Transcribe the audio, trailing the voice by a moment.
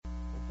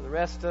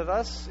rest of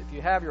us, if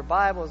you have your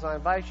Bibles, I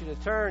invite you to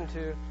turn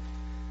to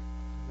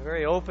the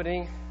very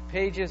opening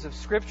pages of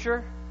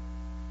Scripture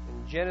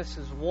in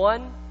Genesis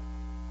 1.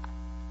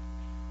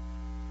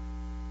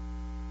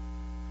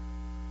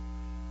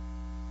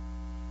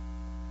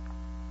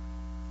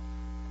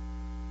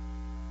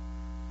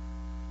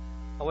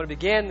 I want to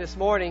begin this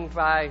morning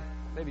by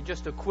maybe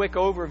just a quick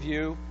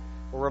overview,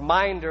 a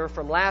reminder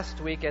from last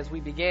week as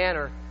we began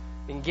or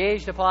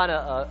engaged upon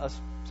a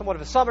somewhat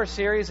of a summer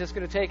series that's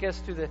going to take us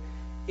to the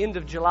end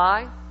of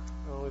July.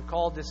 We've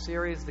called this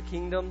series The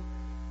Kingdom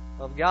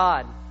of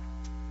God.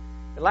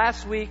 And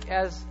last week,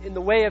 as in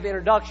the way of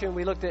introduction,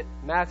 we looked at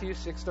Matthew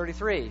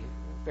 6:33,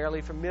 a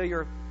fairly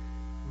familiar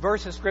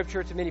verse of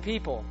Scripture to many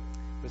people.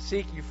 But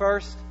seek you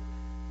first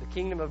the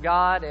kingdom of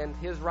God and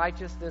His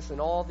righteousness, and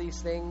all these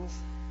things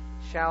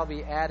shall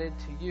be added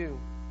to you.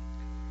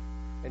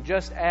 And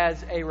just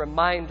as a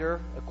reminder,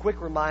 a quick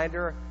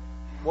reminder,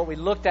 what we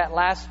looked at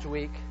last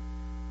week,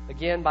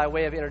 again by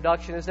way of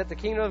introduction, is that the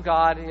kingdom of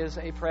God is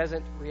a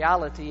present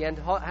reality and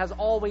has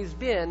always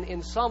been,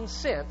 in some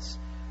sense,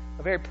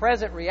 a very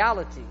present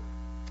reality.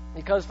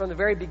 Because from the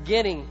very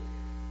beginning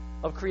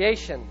of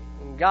creation,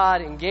 when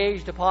God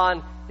engaged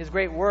upon His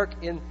great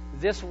work in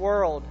this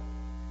world,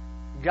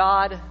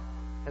 God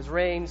has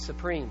reigned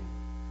supreme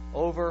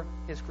over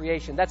His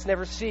creation. That's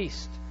never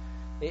ceased.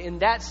 In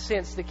that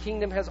sense, the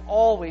kingdom has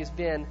always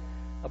been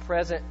a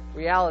present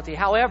reality.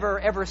 However,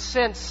 ever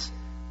since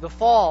the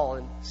fall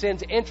and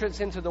sin's entrance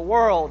into the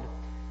world,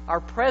 our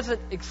present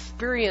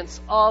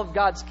experience of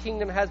God's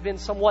kingdom has been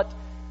somewhat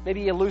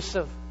maybe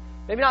elusive.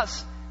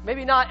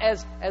 Maybe not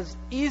as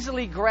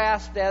easily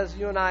grasped as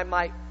you and I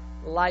might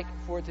like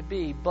for it to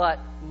be, but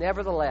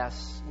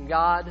nevertheless,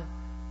 God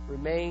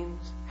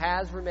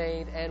has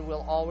remained, and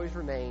will always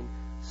remain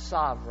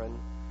sovereign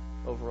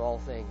over all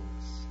things.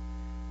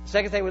 The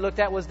second thing we looked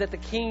at was that the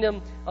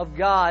kingdom of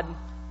God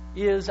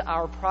is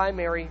our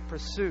primary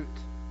pursuit.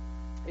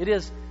 It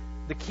is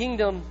the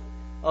kingdom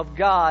of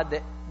God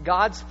that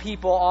God's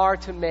people are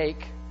to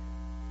make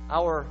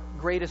our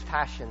greatest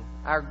passion,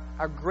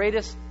 our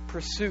greatest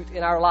pursuit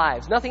in our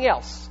lives. Nothing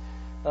else.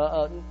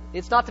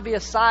 It's not to be a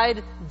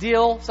side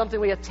deal, something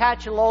we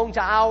attach along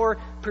to our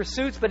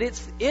pursuits, but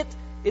it's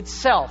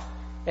itself.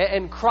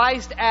 And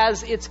Christ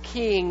as its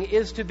King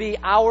is to be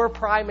our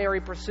primary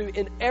pursuit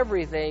in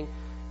everything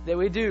that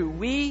we do.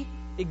 We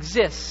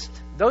exist.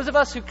 Those of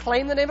us who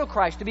claim the name of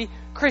Christ, to be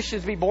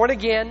Christians, to be born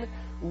again,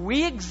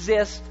 we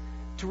exist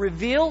to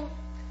reveal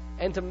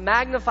and to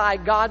magnify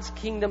God's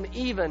kingdom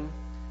even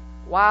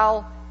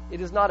while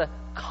it is not a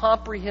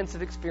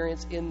comprehensive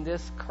experience in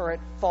this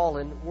current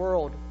fallen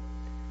world.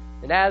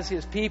 And as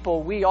His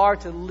people, we are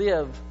to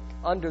live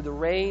under the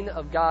reign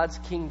of God's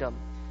kingdom.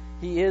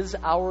 He is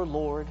our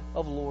Lord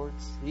of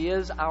lords. He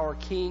is our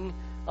King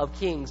of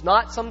kings.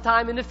 Not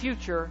sometime in the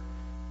future,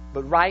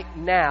 but right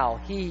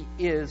now, He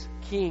is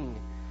King.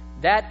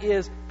 That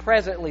is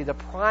presently the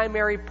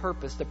primary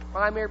purpose, the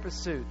primary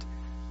pursuit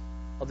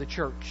of the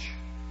church.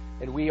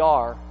 And we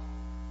are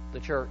the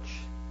church.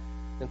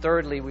 And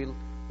thirdly, we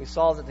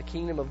saw that the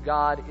kingdom of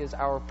God is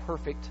our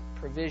perfect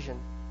provision.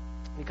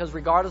 Because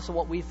regardless of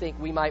what we think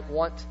we might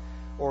want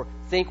or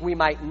think we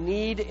might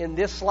need in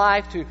this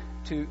life to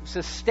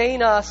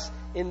sustain us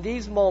in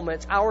these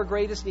moments, our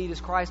greatest need is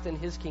Christ and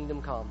His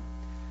kingdom come.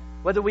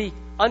 Whether we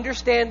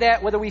understand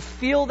that, whether we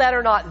feel that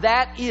or not,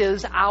 that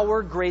is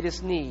our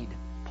greatest need.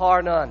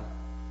 Par none.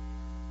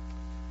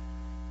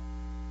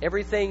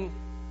 Everything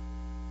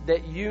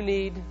that you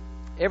need,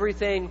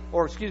 everything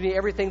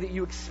that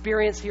you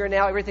experience here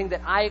now, everything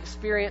that I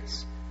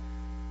experience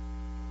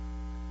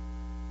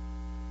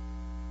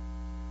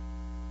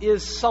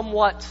is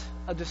somewhat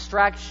a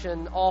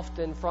distraction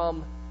often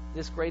from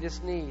this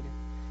greatest need.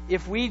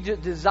 If we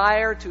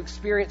desire to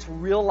experience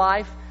real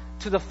life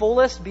to the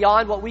fullest,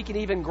 beyond what we can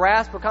even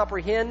grasp or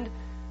comprehend,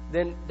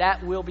 then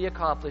that will be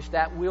accomplished,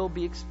 that will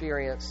be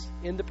experienced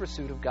in the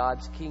pursuit of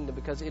God's kingdom,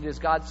 because it is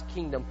God's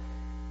kingdom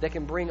that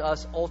can bring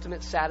us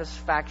ultimate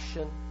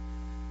satisfaction,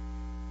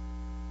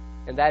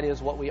 and that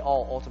is what we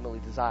all ultimately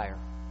desire.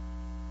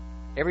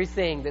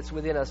 Everything that's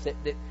within us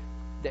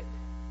that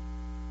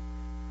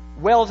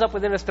wells up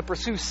within us to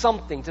pursue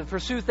something, to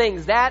pursue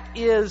things, that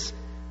is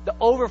the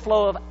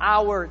overflow of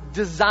our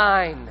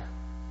design.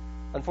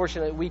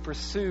 Unfortunately, we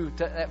pursue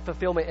that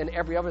fulfillment in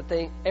every other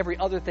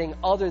thing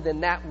other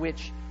than that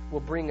which will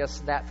bring us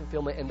that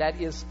fulfillment, and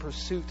that is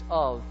pursuit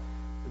of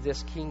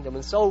this kingdom.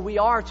 And so we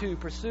are to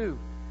pursue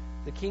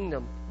the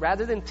kingdom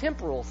rather than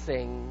temporal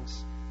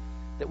things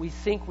that we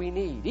think we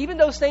need. Even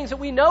those things that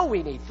we know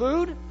we need.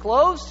 Food,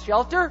 clothes,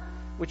 shelter,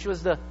 which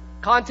was the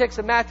context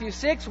of Matthew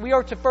 6. We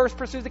are to first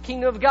pursue the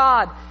kingdom of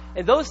God,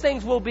 and those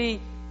things will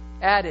be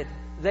added.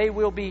 They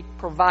will be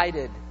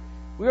provided.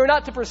 We are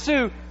not to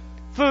pursue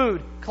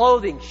food,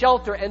 clothing,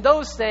 shelter, and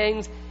those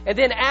things, and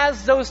then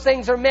as those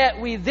things are met,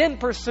 we then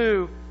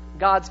pursue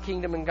God's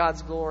kingdom and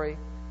God's glory,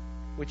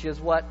 which is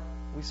what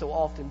we so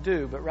often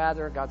do, but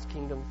rather God's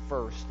kingdom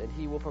first, and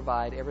He will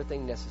provide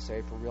everything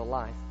necessary for real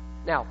life.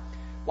 Now,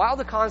 while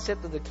the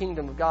concept of the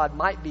kingdom of God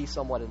might be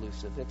somewhat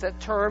elusive, it's a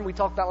term we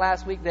talked about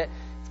last week that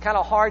it's kind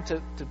of hard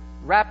to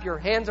wrap your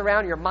hands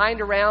around, your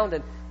mind around,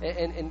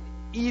 and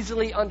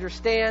easily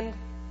understand.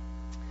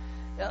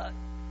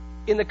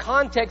 In the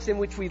context in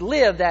which we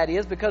live, that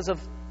is, because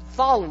of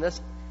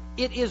fallenness,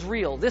 it is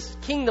real. This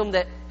kingdom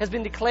that has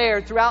been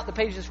declared throughout the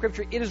pages of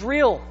Scripture, it is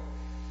real.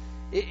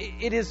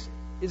 It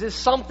is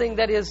something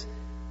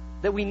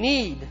that we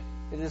need.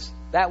 It is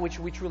that which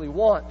we truly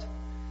want.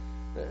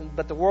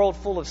 But the world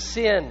full of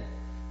sin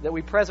that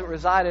we presently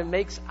reside in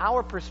makes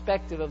our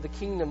perspective of the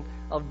kingdom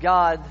of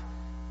God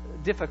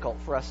difficult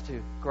for us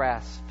to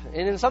grasp.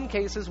 And in some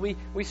cases, we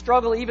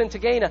struggle even to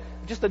gain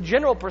just a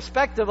general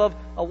perspective of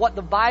what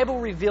the Bible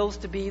reveals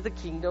to be the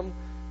kingdom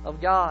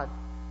of God.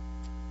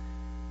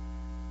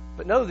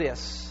 But know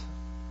this: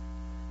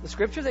 the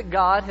Scripture that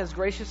God has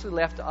graciously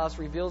left to us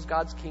reveals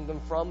God's kingdom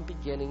from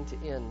beginning to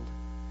end.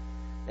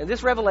 And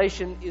this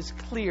revelation is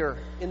clear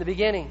in the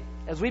beginning.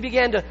 As we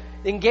begin to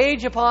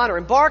engage upon or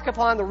embark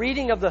upon the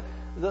reading of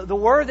the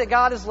Word that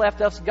God has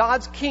left us,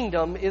 God's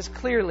kingdom is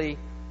clearly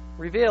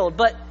revealed.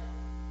 But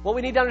what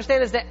we need to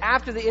understand is that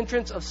after the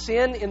entrance of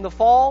sin in the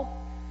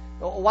fall,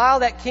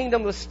 while that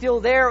kingdom was still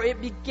there, it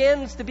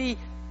begins to be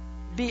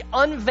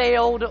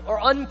unveiled or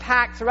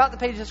unpacked throughout the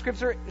pages of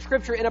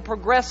Scripture in a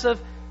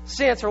progressive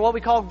sense, or what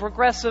we call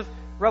progressive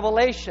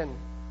revelation.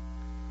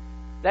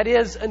 That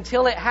is,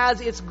 until it has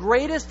its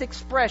greatest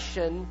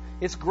expression,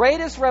 its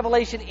greatest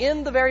revelation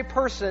in the very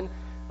person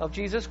of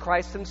Jesus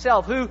Christ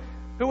Himself, who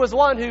was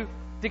one who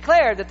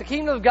declared that the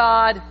kingdom of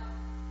God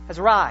has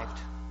arrived.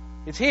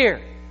 It's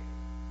here.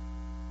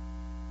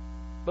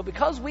 But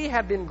because we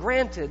have been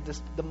granted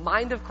the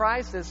mind of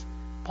Christ, as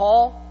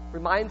Paul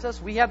reminds us,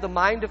 we have the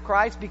mind of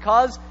Christ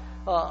because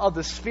of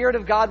the Spirit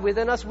of God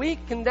within us, we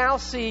can now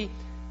see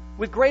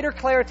with greater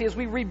clarity as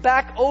we read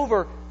back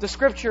over the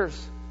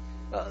Scriptures.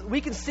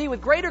 We can see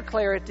with greater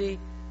clarity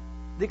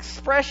the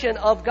expression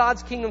of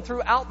God's kingdom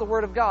throughout the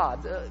Word of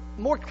God.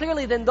 More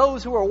clearly than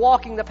those who are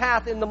walking the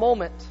path in the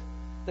moment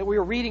that we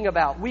are reading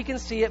about. We can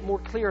see it more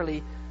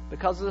clearly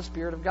because of the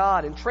Spirit of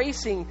God. And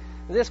tracing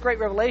this great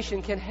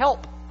revelation can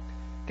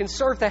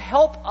serve to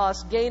help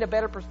us gain a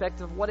better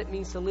perspective of what it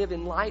means to live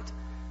in light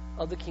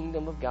of the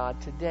kingdom of God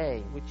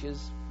today, which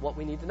is what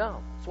we need to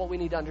know. It's what we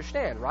need to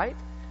understand, right?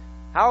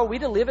 How are we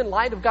to live in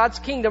light of God's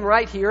kingdom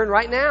right here and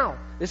right now?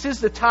 This is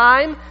the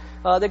time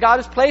that God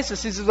has placed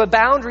us. These are the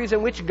boundaries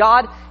in which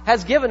God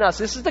has given us.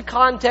 This is the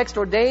context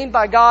ordained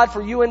by God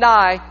for you and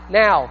I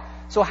now.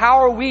 So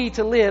how are we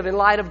to live in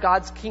light of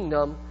God's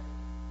kingdom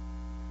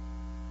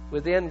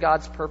within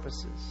God's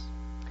purposes?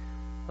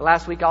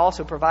 Last week I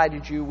also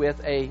provided you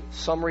with a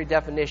summary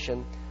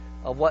definition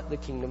of what the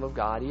kingdom of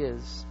God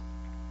is.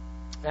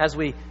 As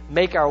we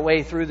make our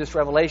way through this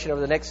revelation over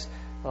the next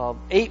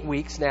 8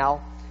 weeks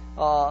now,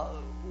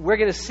 we're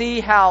going to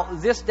see how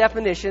this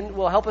definition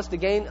will help us to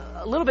gain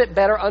a little bit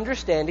better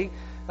understanding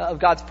of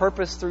God's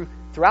purpose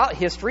throughout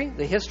history,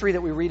 the history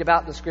that we read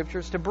about in the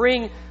Scriptures, to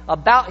bring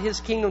about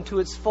His kingdom to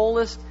its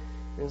fullest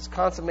and its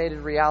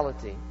consummated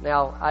reality.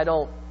 Now,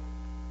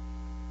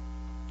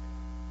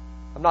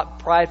 I'm not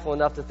prideful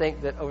enough to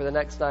think that over the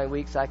next 9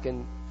 weeks I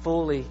can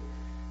fully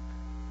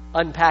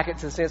unpack it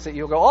to the sense that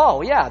you'll go,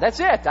 oh, yeah, that's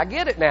it. I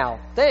get it now.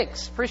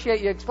 Thanks.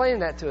 Appreciate you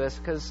explaining that to us,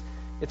 because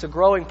it's a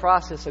growing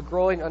process, a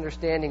growing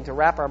understanding to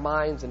wrap our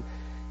minds and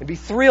be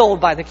thrilled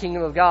by the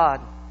kingdom of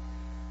God.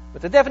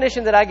 But the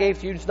definition that I gave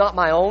to you is not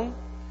my own.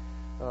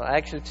 I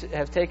actually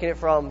have taken it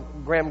from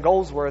Graham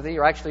Goldsworthy,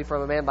 or actually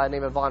from a man by the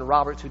name of Vaughan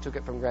Roberts, who took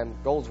it from Graham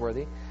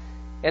Goldsworthy.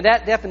 And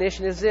that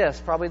definition is this,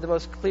 probably the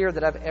most clear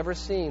that I've ever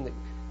seen.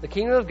 The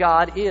kingdom of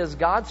God is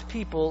God's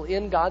people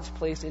in God's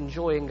place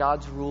enjoying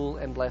God's rule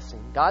and blessing.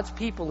 God's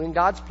people in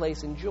God's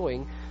place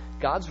enjoying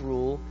God's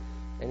rule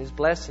and His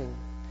blessing.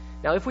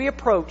 Now, if we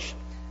approach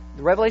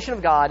the revelation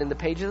of God in the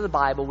pages of the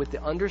Bible with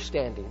the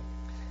understanding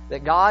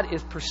that God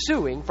is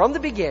pursuing from the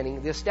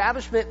beginning the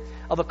establishment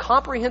of a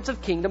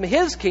comprehensive kingdom,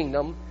 His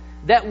kingdom,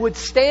 that would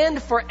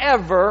stand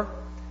forever,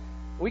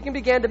 we can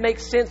begin to make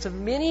sense of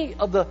many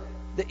of the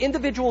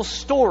individual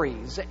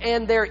stories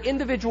and their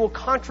individual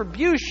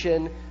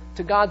contribution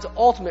to God's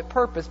ultimate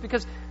purpose.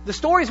 Because the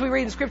stories we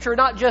read in Scripture are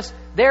not just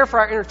there for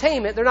our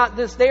entertainment, they're not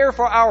just there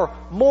for our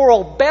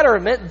moral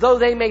betterment, though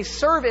they may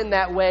serve in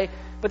that way,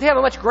 but they have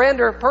a much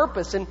grander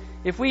purpose. And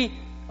if we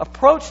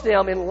approach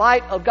them in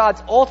light of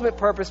God's ultimate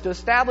purpose to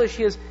establish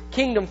His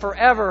kingdom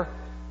forever,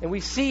 and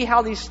we see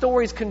how these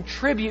stories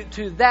contribute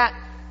to that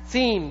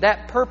theme,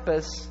 that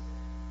purpose,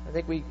 I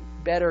think we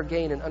better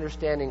gain an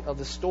understanding of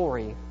the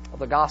story of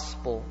the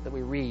gospel that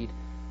we read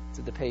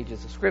through the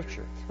pages of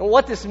Scripture. And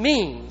what this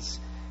means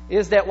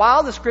is that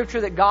while the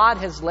Scripture that God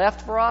has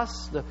left for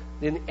us, the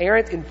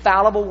inerrant,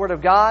 infallible Word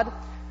of God,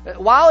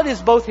 while it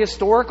is both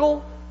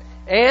historical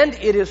and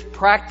it is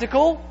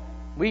practical,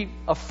 we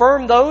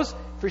affirm those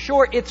for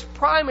sure, its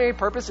primary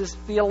purpose is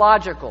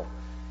theological.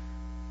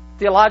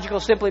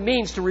 Theological simply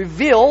means to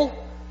reveal,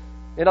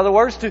 in other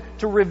words,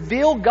 to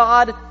reveal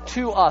God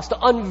to us, to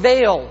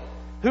unveil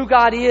who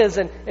God is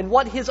and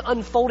what His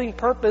unfolding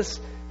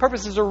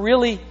purposes are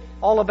really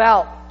all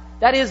about.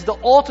 That is the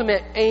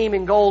ultimate aim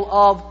and goal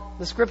of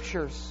the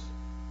Scriptures.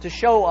 to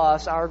show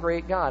us our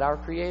great God, our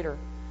Creator,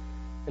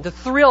 and to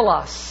thrill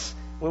us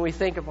when we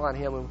think upon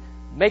Him and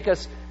make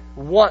us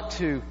want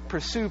to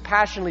pursue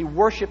passionately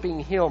worshiping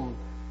Him.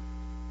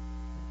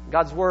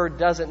 God's Word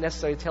doesn't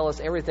necessarily tell us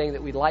everything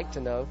that we'd like to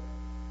know.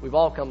 We've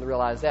all come to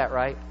realize that,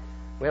 right?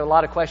 We have a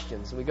lot of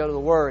questions, and we go to the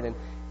Word, and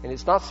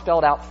it's not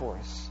spelled out for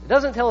us. It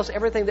doesn't tell us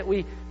everything that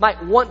we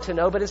might want to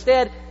know, but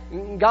instead,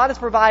 God has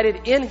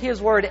provided in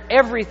His Word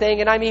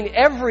everything, and I mean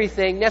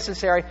everything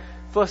necessary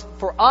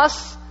for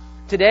us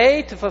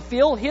today to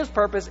fulfill His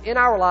purpose in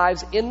our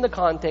lives in the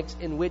context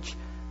in which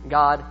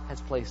God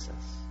has placed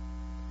us.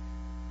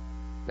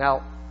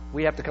 Now,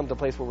 we have to come to a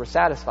place where we're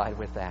satisfied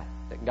with that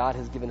God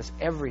has given us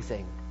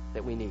everything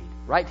that we need,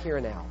 right here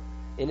and now,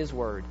 in His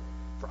Word,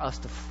 for us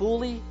to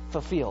fully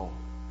fulfill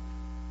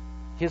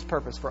His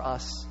purpose for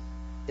us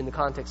in the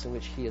context in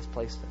which He has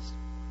placed us.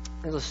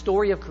 There's a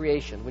story of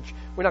creation, which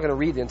we're not going to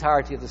read the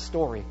entirety of the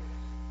story.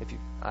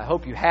 I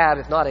hope you have.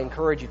 If not, I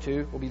encourage you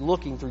to. We'll be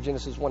looking through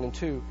Genesis 1 and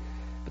 2.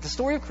 But the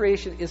story of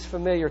creation is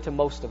familiar to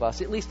most of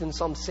us, at least in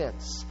some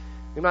sense.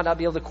 We might not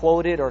be able to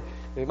quote it, or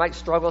we might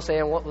struggle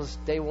saying what was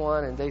day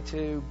 1 and day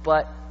 2,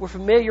 but we're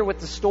familiar with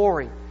the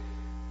story.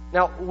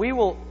 Now, we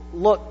will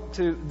look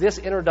to this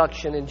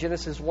introduction in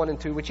Genesis 1 and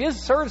 2, which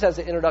serves as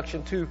an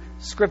introduction to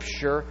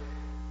Scripture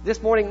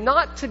this morning,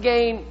 not to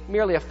gain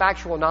merely a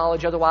factual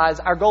knowledge. Otherwise,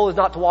 our goal is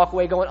not to walk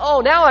away going,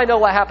 oh, now I know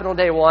what happened on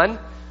day 1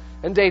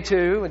 and day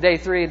 2 and day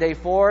 3 and day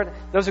 4.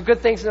 Those are good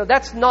things to know.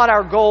 That's not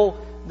our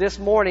goal this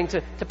morning,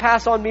 to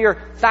pass on mere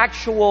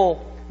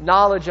factual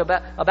knowledge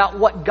about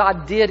what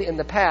God did in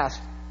the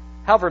past,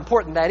 however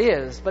important that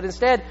is. But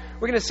instead,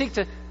 we're going to seek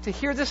to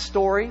hear this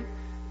story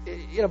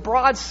in a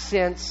broad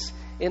sense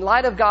in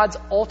light of God's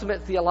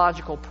ultimate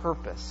theological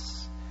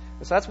purpose.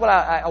 And so that's what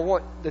I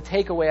want the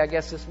takeaway, I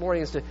guess, this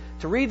morning is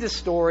to read this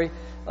story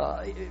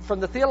from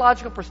the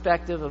theological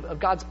perspective of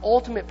God's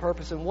ultimate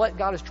purpose and what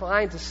God is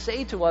trying to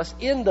say to us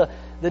in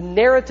the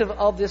narrative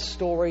of this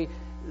story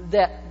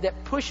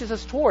that pushes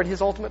us toward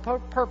His ultimate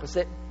purpose,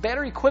 that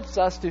better equips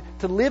us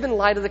to live in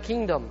light of the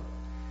kingdom.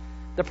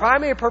 The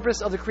primary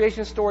purpose of the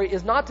creation story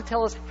is not to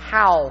tell us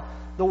how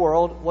the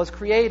world was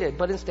created,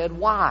 but instead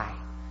why.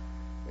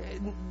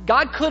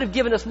 God could have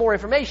given us more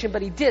information,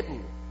 but He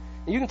didn't.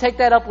 You can take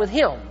that up with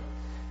Him.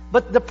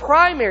 But the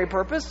primary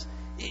purpose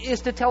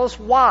is to tell us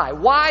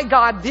why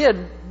God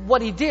did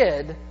what He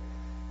did.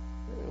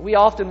 We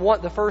often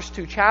want the first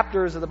 2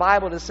 chapters of the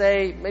Bible to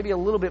say maybe a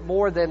little bit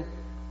more than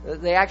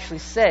they actually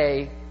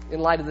say in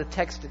light of the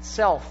text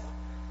itself.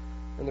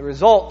 And the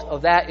result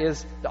of that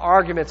is the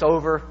arguments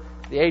over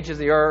the age of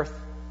the earth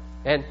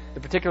and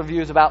the particular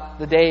views about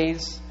the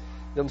days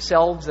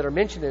themselves that are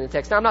mentioned in the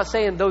text. Now, I'm not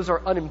saying those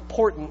are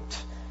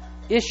unimportant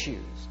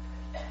issues,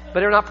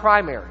 but they're not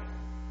primary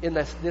in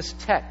this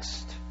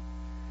text.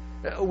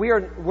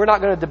 We're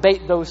not going to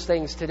debate those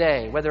things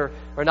today, whether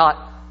or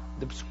not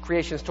the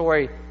creation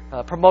story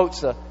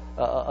promotes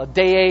a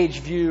day-age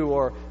view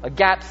or a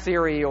gap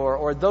theory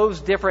or those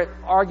different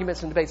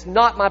arguments and debates.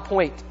 Not my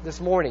point this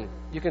morning.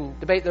 You can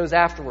debate those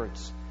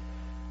afterwards.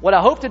 What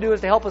I hope to do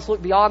is to help us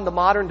look beyond the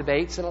modern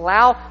debates and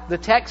allow the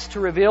text to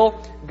reveal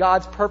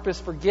God's purpose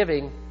for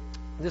giving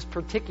this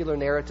particular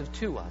narrative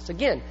to us.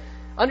 Again,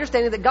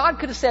 understanding that God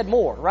could have said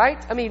more,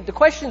 right? I mean, the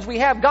questions we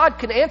have, God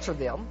could answer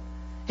them.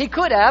 He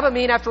could have. I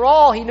mean, after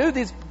all, He knew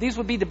these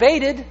would be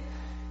debated,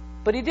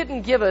 but He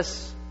didn't give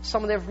us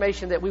some of the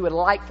information that we would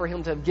like for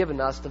Him to have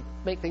given us to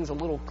make things a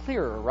little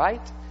clearer,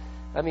 right?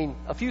 I mean,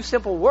 a few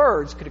simple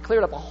words could have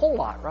cleared up a whole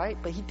lot, right?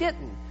 But He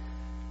didn't.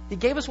 He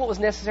gave us what was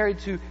necessary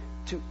to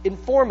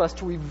inform us,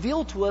 to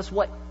reveal to us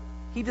what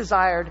He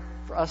desired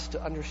for us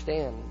to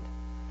understand.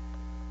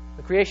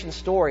 The creation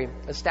story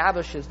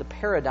establishes the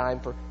paradigm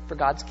for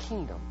God's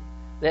kingdom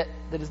that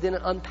is then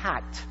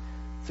unpacked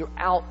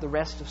throughout the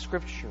rest of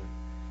Scripture.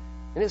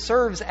 And it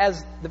serves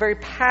as the very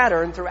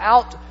pattern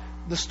throughout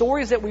the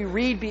stories that we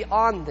read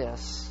beyond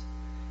this.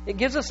 It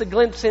gives us a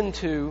glimpse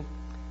into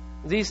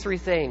these 3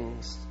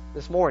 things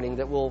this morning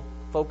that we'll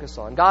focus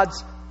on.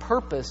 God's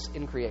purpose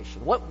in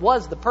creation. What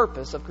was the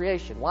purpose of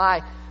creation?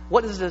 Why?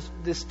 What does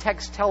this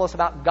text tell us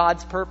about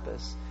God's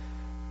purpose?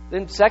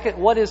 Then second,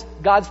 what is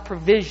God's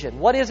provision?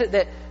 What is it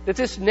that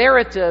this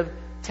narrative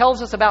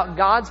tells us about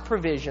God's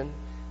provision?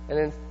 And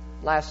then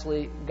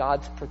lastly,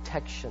 God's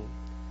protection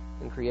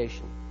in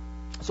creation.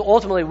 So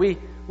ultimately, we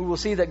will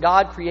see that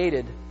God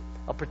created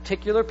a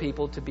particular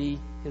people to be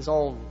His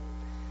own.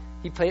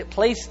 He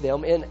placed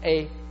them in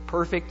a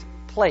perfect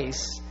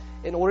place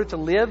in order to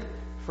live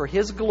for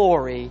His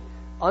glory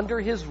under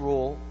His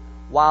rule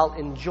while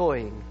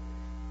enjoying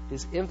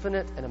His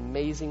infinite and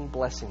amazing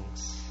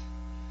blessings.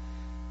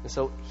 And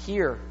so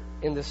here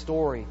in this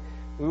story,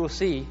 we will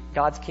see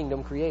God's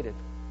kingdom created.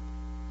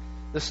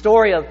 The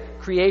story of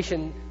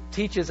creation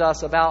teaches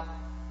us about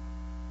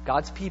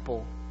God's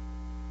people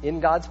in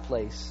God's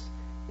place,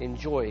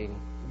 enjoying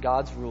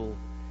God's rule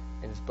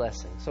and His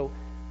blessing. So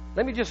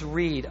let me just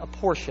read a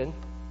portion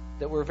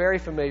that we're very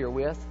familiar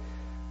with,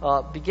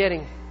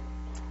 beginning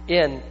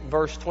in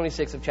verse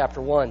 26 of chapter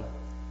 1.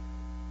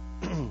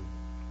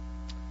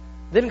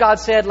 Then God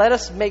said, "Let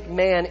us make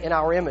man in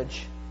our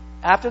image,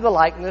 after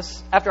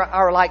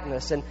our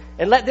likeness, and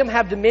let them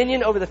have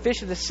dominion over the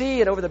fish of the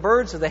sea, and over the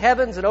birds of the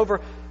heavens, and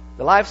over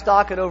the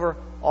livestock, and over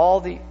all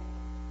the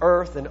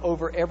earth, and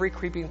over every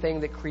creeping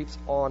thing that creeps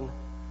on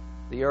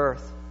the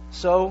earth.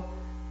 So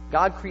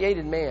God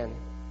created man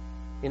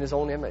in His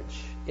own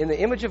image. In the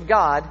image of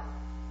God,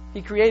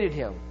 He created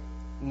him.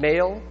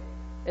 Male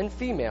and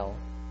female,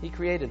 He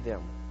created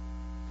them.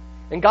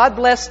 And God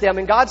blessed them,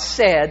 and God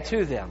said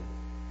to them,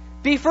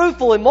 "Be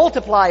fruitful and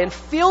multiply, and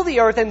fill the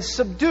earth and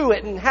subdue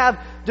it, and have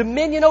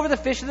dominion over the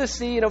fish of the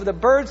sea, and over the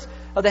birds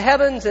of the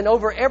heavens, and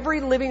over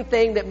every living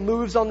thing that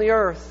moves on the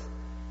earth."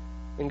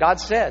 And God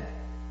said,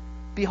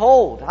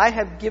 "Behold, I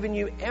have given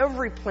you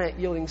every plant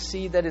yielding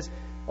seed that is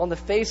on the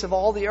face of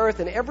all the earth,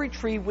 and every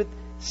tree with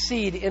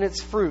seed in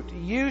its fruit.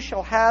 You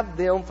shall have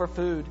them for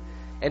food.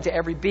 And to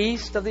every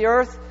beast of the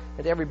earth,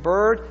 and to every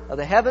bird of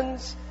the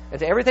heavens, and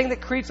to everything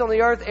that creeps on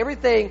the earth,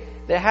 everything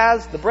that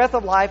has the breath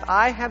of life,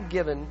 I have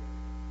given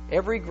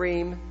every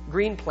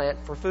green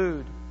plant for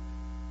food."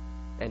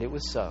 And it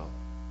was so.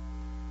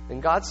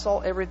 And God saw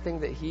everything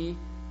that He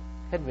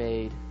had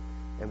made,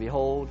 and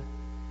behold,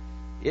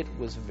 it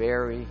was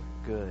very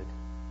good.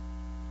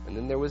 And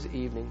then there was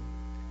evening,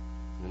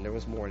 and then there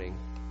was morning,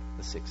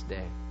 the sixth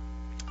day.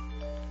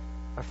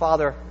 Our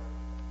Father,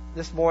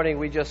 this morning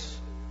we just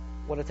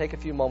want to take a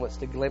few moments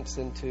to glimpse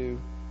into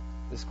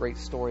this great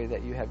story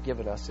that You have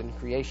given us in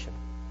creation.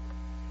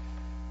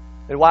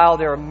 And while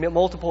there are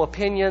multiple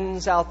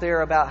opinions out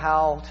there about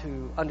how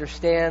to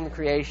understand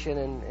creation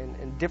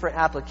and different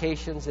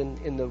applications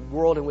in the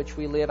world in which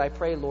we live, I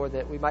pray, Lord,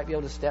 that we might be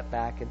able to step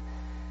back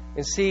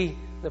and see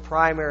the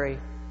primary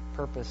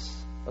purpose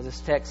of this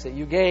text that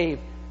You gave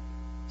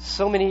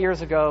so many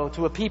years ago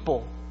to a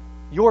people,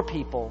 Your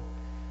people.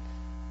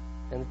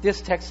 And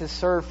this text has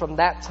served from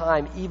that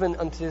time even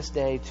unto this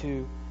day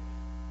to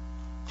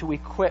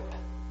equip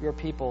Your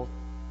people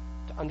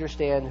to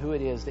understand who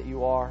it is that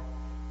You are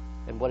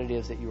and what it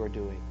is that You are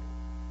doing.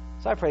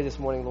 So I pray this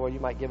morning, Lord, You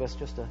might give us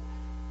just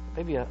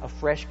maybe a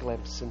fresh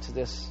glimpse into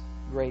this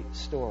great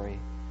story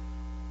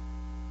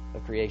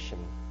of creation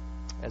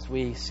as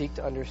we seek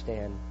to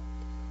understand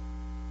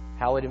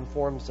how it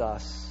informs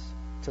us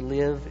to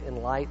live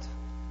in light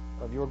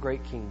of Your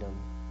great kingdom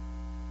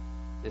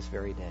this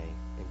very day.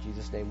 In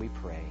Jesus' name we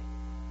pray.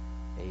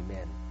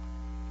 Amen.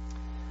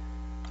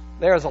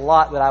 There's a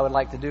lot that I would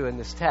like to do in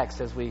this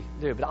text as we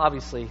do, but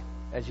obviously,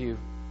 as you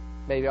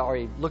maybe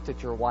already looked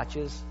at your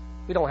watches,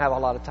 we don't have a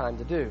lot of time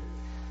to do.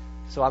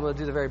 So I'm going to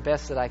do the very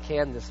best that I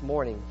can this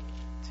morning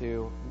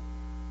to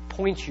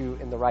point you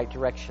in the right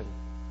direction.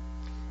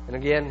 And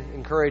again,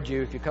 encourage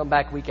you, if you come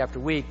back week after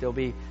week, there'll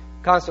be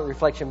constant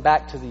reflection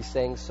back to these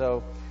things,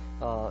 so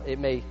it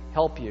may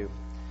help you.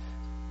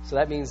 So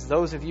that means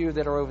those of you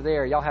that are over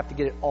there, y'all have to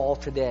get it all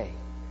today.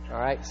 All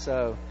right?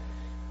 So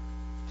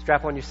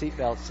strap on your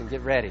seatbelts and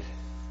get ready.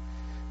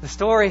 The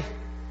story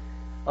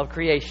of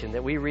creation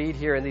that we read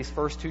here in these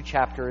first two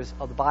chapters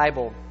of the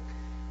Bible,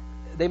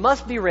 they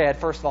must be read,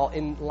 first of all,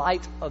 in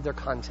light of their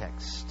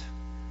context.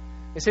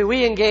 You see,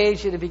 we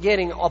engage in the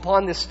beginning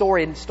upon this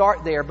story and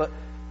start there, but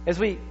as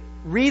we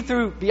read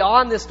through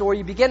beyond this story,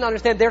 you begin to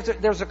understand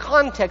there's a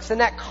context, and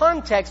that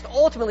context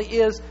ultimately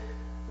is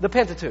the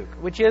Pentateuch,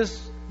 which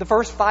is the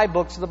first 5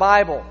 books of the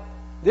Bible.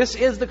 This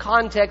is the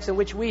context in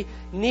which we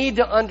need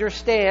to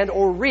understand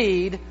or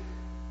read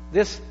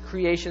this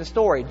creation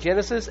story.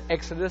 Genesis,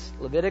 Exodus,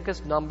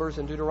 Leviticus, Numbers,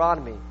 and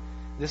Deuteronomy.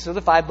 These are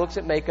the 5 books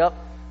that make up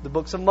the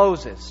books of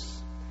Moses.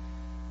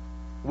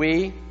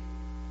 We,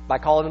 by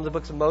calling them the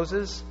books of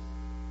Moses,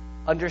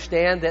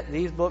 understand that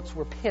these books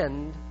were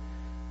penned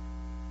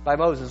by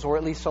Moses, or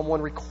at least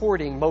someone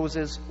recording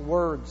Moses'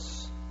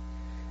 words.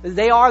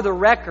 They are the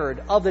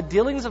record of the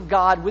dealings of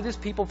God with His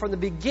people from the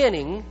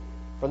beginning,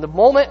 from the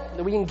moment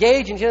that we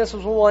engage in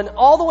Genesis 1,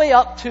 all the way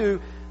up to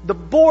the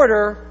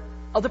border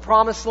of the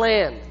Promised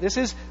Land. This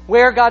is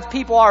where God's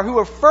people are, who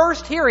are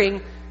first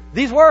hearing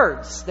these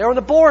words. They're on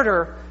the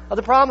border of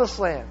the Promised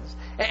Land.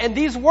 And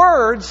these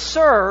words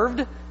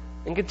served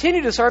and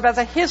continue to serve as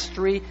a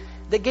history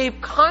that gave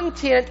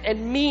content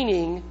and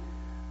meaning,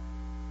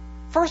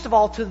 first of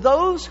all, to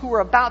those who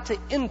were about to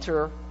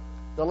enter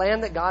the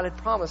land that God had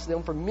promised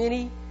them for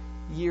many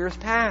years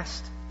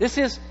past. This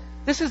is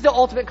the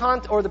ultimate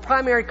or the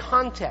primary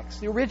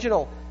context, the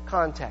original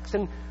context.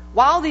 And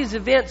while these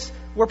events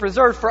were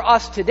preserved for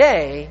us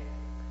today,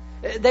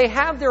 they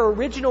have their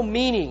original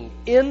meaning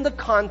in the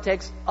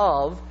context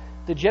of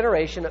the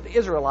generation of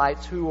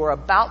Israelites who were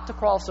about to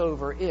cross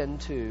over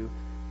into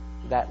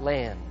that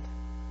land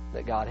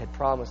that God had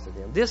promised to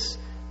them.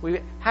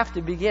 We have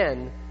to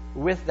begin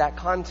with that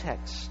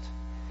context.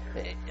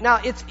 Now,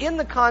 it's in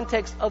the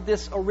context of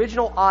this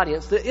original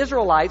audience, the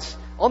Israelites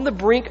on the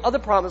brink of the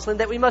Promised Land,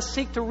 that we must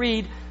seek to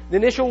read the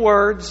initial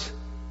words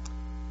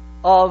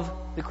of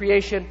the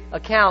creation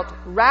account,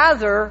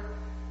 rather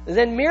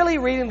than merely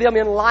reading them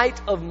in light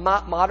of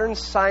modern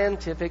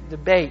scientific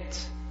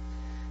debate.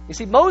 You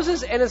see,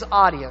 Moses and his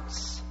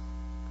audience,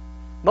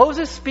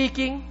 Moses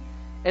speaking,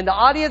 and the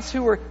audience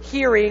who were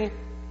hearing,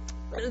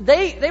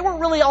 They weren't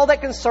really all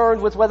that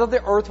concerned with whether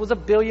the earth was 1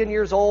 billion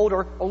years old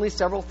or only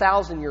several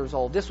thousand years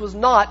old. This was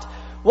not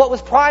what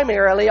was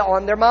primarily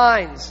on their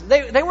minds.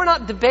 They were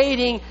not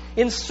debating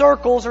in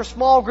circles or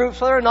small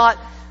groups whether or not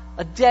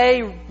a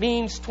day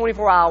means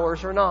 24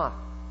 hours or not.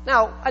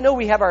 Now, I know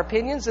we have our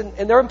opinions,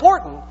 and they're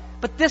important,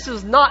 but this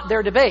is not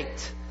their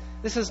debate.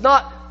 This is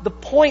not the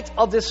point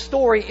of this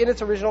story in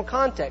its original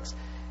context.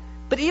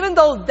 But even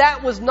though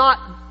that was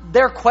not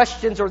their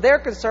questions or their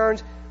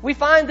concerns, we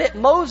find that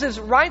Moses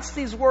writes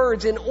these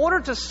words in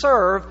order to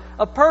serve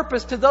a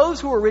purpose to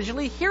those who were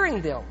originally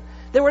hearing them.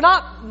 They were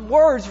not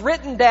words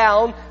written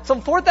down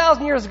some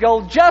 4,000 years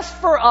ago just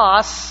for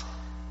us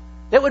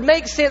that would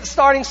make sense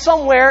starting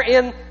somewhere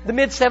in the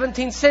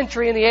mid-17th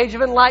century in the Age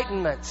of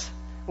Enlightenment,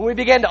 when we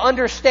began to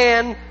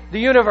understand the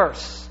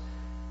universe.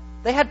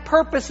 They had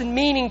purpose and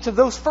meaning to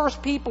those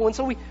first people, and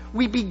so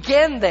we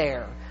began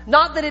there.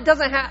 Not that it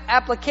doesn't have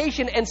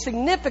application and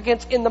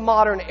significance in the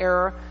modern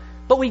era,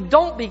 but we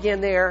don't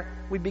begin there.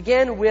 We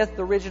begin with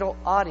the original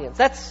audience.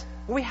 That's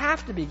where we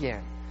have to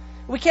begin.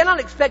 We cannot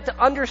expect to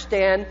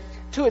understand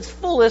to its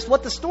fullest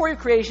what the story of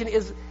creation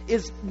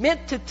is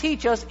meant to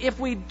teach us if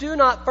we do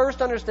not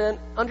first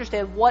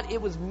understand what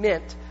it was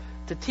meant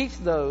to teach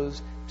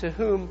those to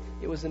whom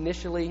it was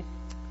initially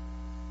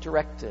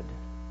directed.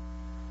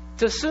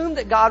 To assume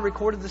that God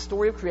recorded the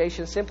story of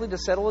creation simply to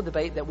settle a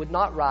debate that would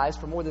not rise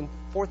for more than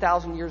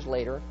 4,000 years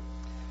later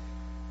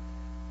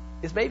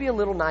is maybe a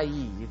little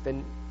naive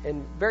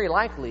and very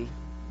likely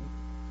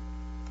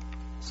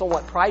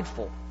somewhat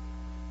prideful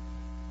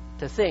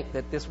to think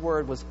that this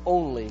word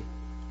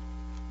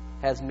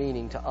has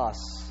meaning to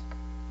us.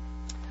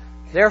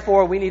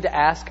 Therefore, we need to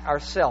ask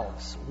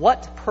ourselves,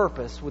 what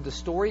purpose would the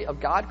story of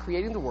God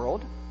creating the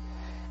world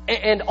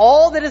and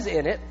all that is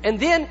in it, and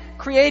then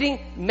creating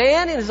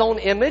man in his own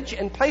image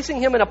and placing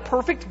him in a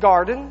perfect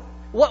garden,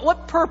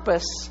 what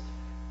purpose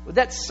would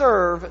that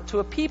serve to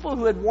a people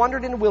who had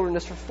wandered in the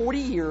wilderness for 40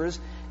 years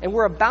and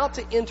were about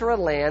to enter a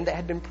land that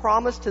had been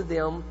promised to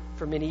them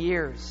for many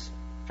years?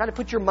 Try to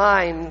put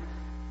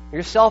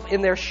yourself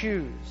in their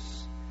shoes.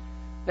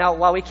 Now,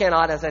 while we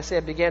cannot, as I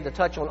said, begin to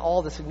touch on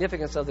all the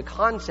significance of the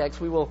context,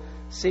 we will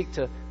seek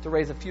to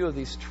raise a few of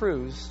these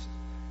truths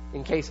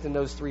encased in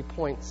those 3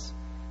 points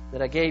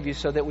that I gave you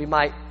so that we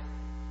might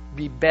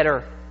be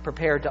better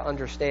prepared to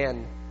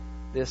understand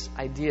this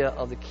idea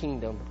of the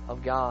kingdom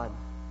of God.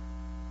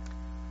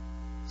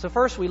 So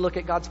first we look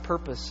at God's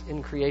purpose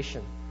in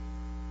creation.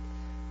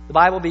 The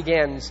Bible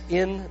begins,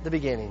 in the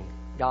beginning,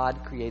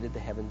 God created the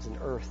heavens and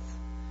earth.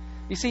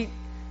 You see,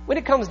 when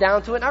it comes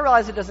down to it, and I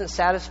realize it doesn't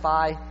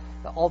satisfy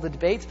all the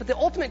debates, but the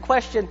ultimate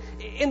question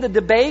in the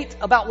debate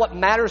about what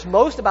matters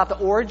most about the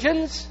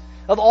origins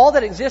of all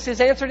that exists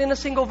is answered in a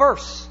single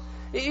verse.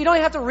 You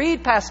don't have to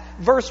read past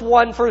verse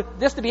 1 for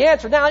this to be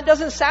answered. Now, it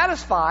doesn't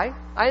satisfy,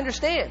 I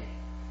understand.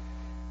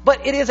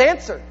 But it is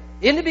answered.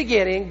 In the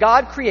beginning,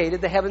 God created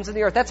the heavens and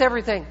the earth. That's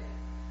everything.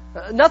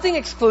 Nothing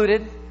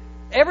excluded.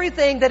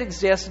 Everything that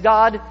exists,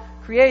 God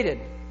created.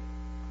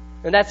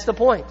 And that's the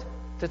point,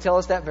 to tell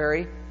us that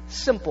very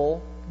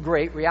simple,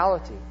 great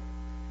reality.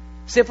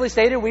 Simply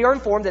stated, we are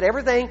informed that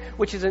everything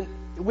which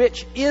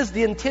is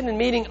the intended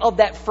meaning of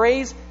that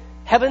phrase,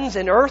 heavens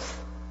and earth,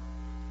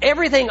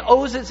 everything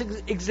owes its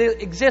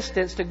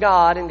existence to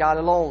God and God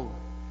alone.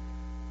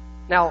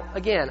 Now,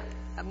 again,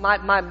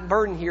 my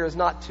burden here is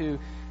not to, in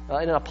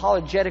an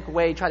apologetic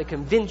way, try to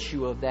convince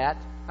you of that.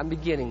 I'm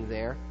beginning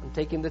there. I'm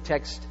taking the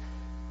text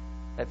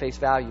at face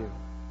value.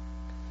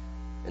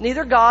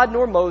 Neither God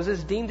nor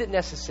Moses deemed it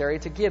necessary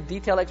to give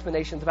detailed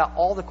explanations about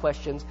all the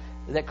questions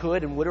that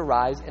could and would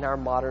arise in our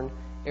modern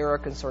era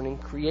concerning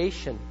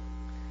creation.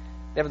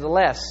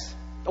 Nevertheless,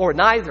 or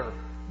neither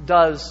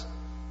does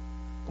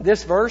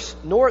this verse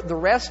nor the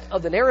rest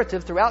of the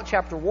narrative throughout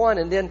chapter 1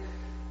 and then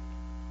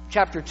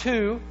chapter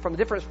 2 from a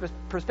different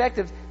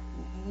perspective,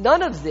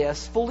 none of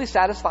this fully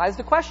satisfies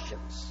the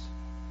questions.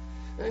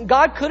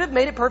 God could have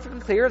made it perfectly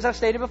clear, as I've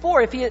stated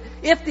before, if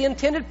the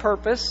intended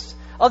purpose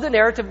of the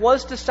narrative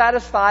was to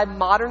satisfy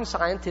modern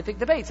scientific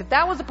debates. If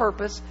that was the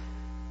purpose,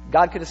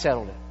 God could have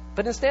settled it.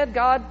 But instead,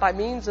 God, by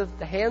means of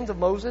the hands of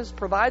Moses,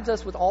 provides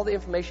us with all the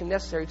information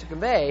necessary to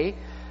convey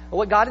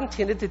what God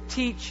intended to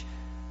teach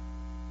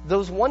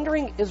those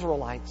wandering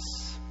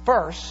Israelites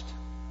first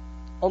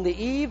on the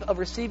eve of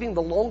receiving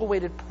the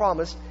long-awaited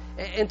promise,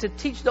 and to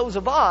teach those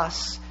of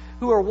us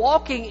who are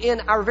walking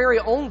in our very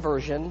own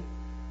version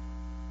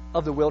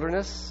of the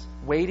wilderness,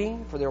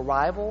 waiting for the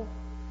arrival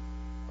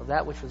of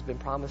that which has been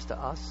promised to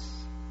us.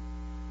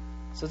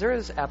 So there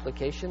is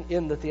application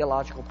in the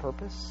theological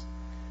purpose.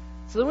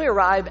 So then we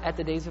arrive at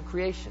the days of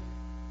creation.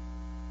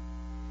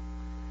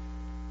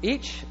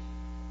 Each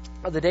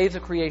of the days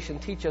of creation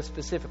teach us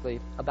specifically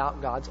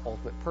about God's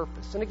ultimate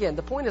purpose. And again,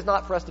 the point is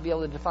not for us to be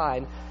able to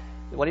define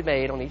what He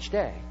made on each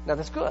day. Now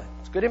that's good.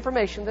 It's good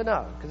information to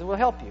know because it will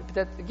help you.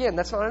 But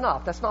that's not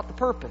enough. That's not the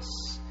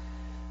purpose.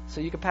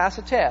 So you can pass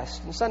a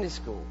test in Sunday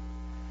school.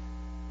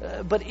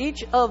 But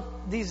each of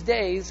these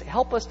days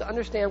help us to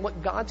understand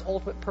what God's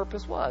ultimate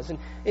purpose was. And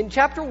in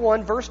chapter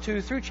 1, verse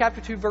 2 through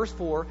chapter 2, verse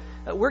 4,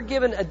 we're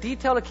given a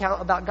detailed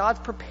account about God's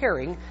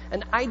preparing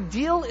an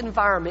ideal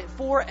environment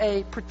for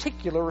a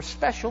particular or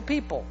special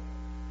people.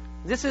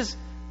 This is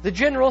the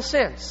general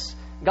sense.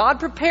 God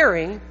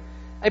preparing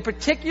a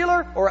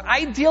particular or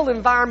ideal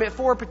environment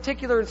for a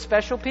particular and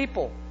special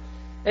people.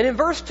 And in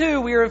verse 2,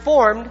 we are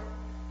informed,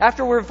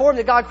 after we're informed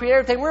that God created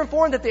everything, we're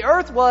informed that the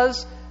earth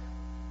was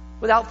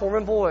without form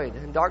and void,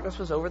 and darkness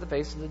was over the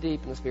face of the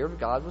deep, and the Spirit of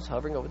God was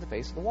hovering over the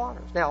face of the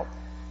waters. Now,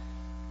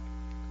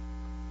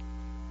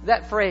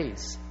 that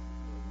phrase,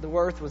 the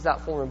earth was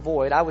without form and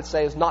void, I would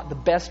say is not the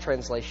best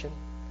translation.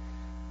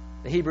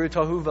 The Hebrew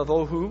tohu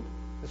vavohu,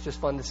 it's just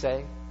fun to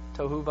say,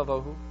 tohu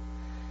vavohu.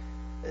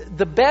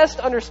 The best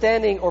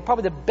understanding, or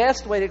probably the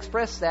best way to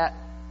express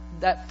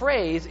that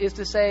phrase, is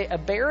to say a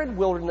barren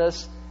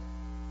wilderness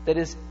that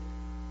is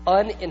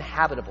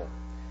uninhabitable.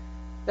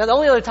 Now, the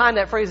only other time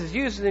that phrase is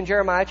used is in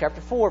Jeremiah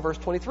chapter 4, verse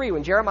 23,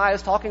 when Jeremiah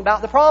is talking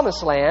about the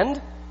promised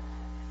land.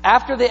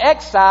 After the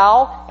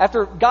exile,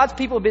 after God's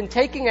people have been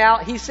taken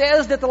out, he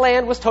says that the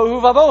land was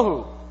tohu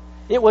vavohu.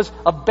 It was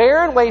a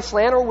barren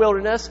wasteland or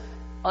wilderness,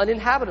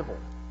 uninhabitable.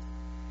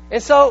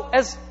 And so,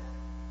 as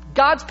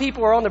God's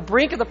people are on the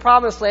brink of the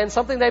promised land,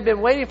 something they've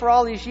been waiting for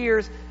all these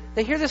years,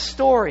 they hear this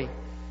story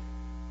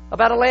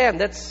about a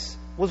land that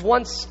was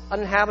once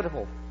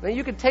uninhabitable. Now,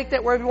 you can take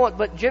that wherever you want,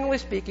 but generally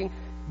speaking,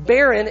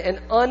 barren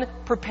and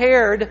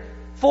unprepared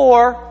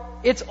for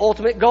its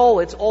ultimate goal,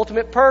 its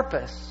ultimate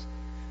purpose,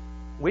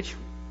 which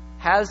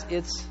has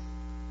its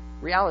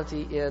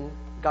reality in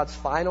God's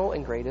final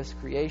and greatest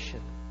creation.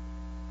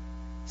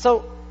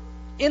 So,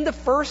 in the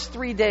first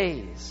 3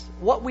 days,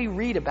 what we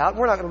read about,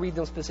 we're not going to read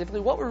them specifically,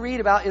 what we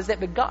read about is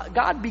that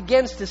God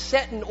begins to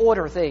set in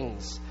order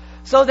things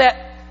so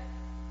that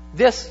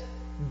this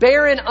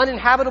barren,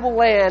 uninhabitable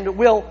land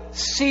will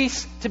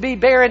cease to be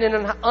barren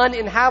and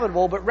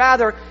uninhabitable, but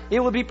rather it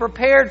will be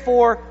prepared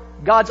for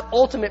God's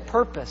ultimate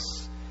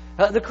purpose.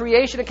 The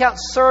creation account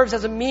serves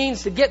as a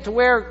means to get to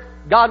where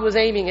God was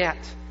aiming at,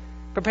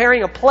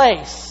 preparing a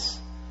place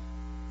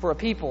for a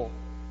people.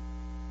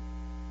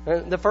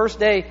 The first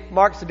day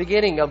marks the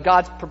beginning of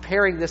God's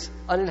preparing this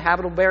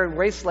uninhabitable, barren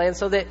wasteland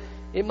so that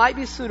it might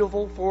be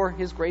suitable for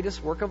His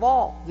greatest work of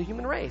all, the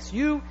human race,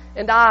 you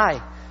and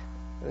I.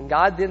 And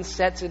God then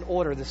sets in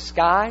order the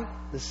sky,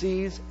 the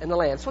seas, and the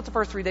land. That's what the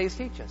first 3 days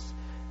teach us.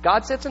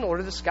 God sets in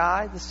order the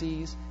sky, the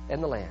seas,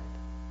 and the land.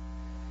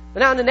 But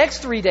now in the next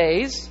 3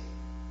 days,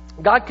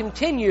 God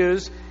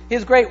continues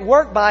His great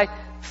work by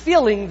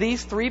filling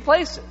these three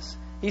places.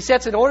 He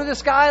sets in order the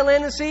sky,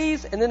 land, and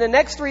seas, and then the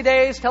next 3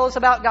 days tell us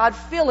about God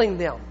filling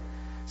them.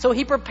 So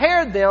He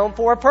prepared them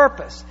for a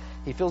purpose.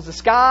 He fills the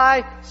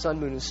sky,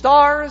 sun, moon, and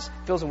stars,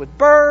 fills them with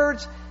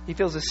birds, He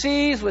fills the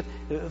seas with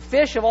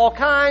fish of all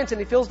kinds, and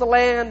He fills the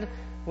land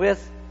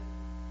with,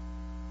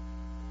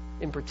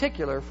 in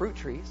particular, fruit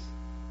trees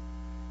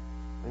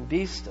and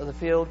beasts of the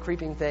field,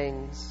 creeping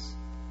things.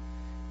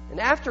 And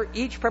after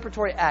each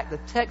preparatory act, the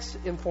text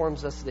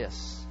informs us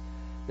this,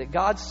 that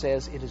God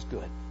says it is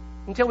good.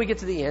 Until we get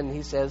to the end,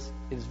 He says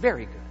it is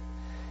very good.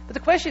 But the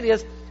question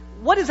is,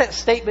 what is that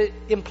statement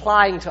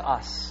implying to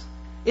us?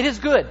 It is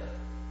good.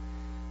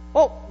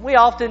 Well, we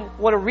often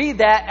want to read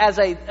that as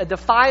a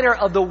definer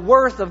of the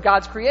worth of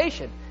God's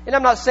creation. And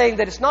I'm not saying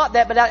that it's not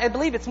that, but I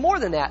believe it's more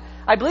than that.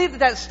 I believe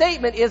that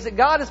statement is that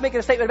God is making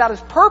a statement about His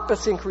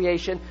purpose in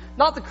creation,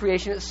 not the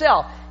creation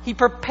itself. He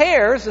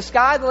prepares the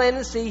sky, the land,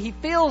 and the sea. He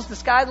fills the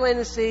sky, the land,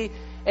 and the sea,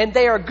 and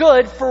they are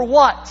good for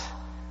what?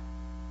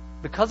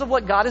 Because of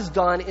what God has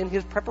done in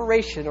His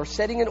preparation or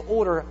setting in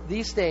order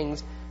these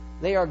things,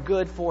 they are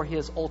good for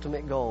His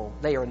ultimate goal.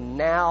 They are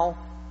now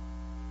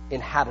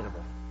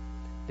inhabitable.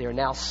 They are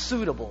now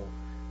suitable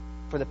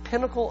for the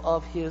pinnacle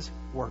of His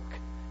work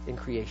in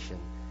creation.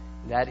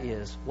 That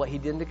is what He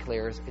then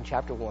declares in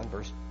chapter 1,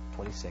 verse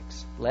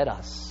 26. Let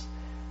us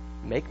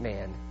make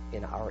man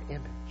in our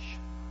image.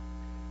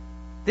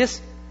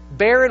 This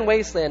barren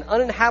wasteland,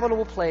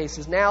 uninhabitable place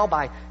is now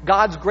by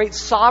God's great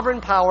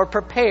sovereign power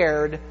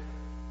prepared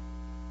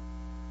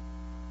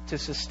to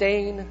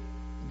sustain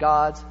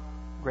God's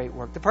great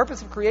work. The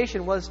purpose of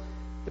creation was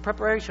the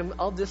preparation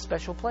of this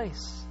special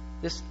place,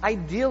 this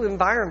ideal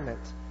environment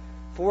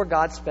for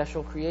God's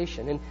special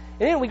creation. And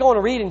then we go on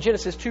to read in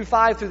Genesis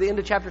 2:5 through the end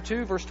of chapter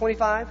 2, verse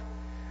 25.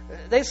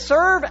 They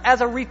serve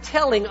as a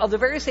retelling of the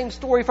very same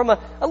story from a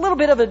little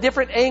bit of a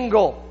different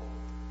angle.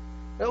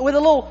 With a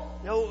little,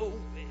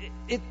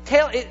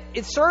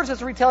 it serves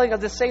as a retelling of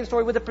the same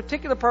story with a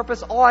particular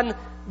purpose on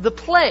the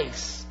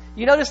place.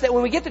 You notice that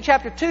when we get to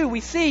chapter 2,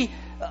 we see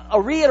a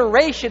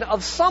reiteration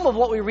of some of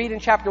what we read in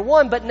chapter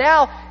 1, but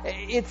now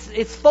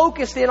it's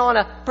focused in on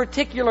a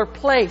particular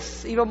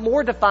place, even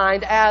more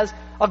defined as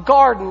a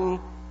garden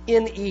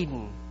in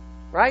Eden,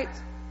 right?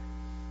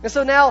 And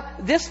so now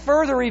this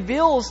further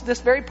reveals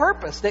this very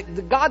purpose,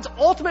 that God's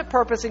ultimate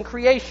purpose in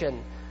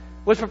creation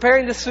was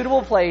preparing this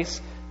suitable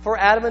place for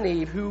Adam and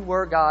Eve, who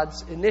were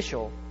God's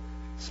initial,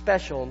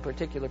 special, and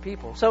particular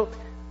people. So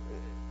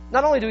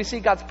not only do we see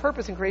God's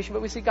purpose in creation,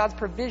 but we see God's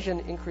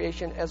provision in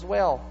creation as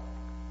well.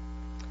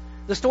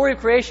 The story of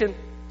creation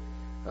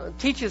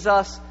teaches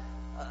us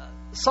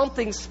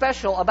something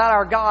special about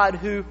our God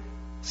who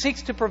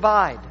seeks to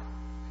provide.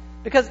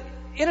 Because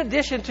in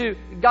addition to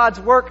God's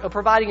work of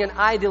providing an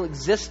ideal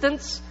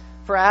existence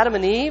for Adam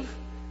and Eve,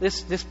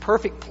 this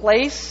perfect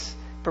place,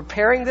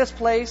 preparing this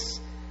place,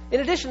 in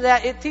addition to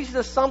that, it teaches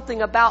us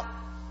something about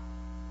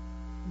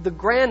the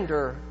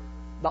grandeur,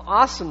 the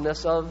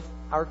awesomeness of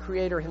our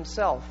Creator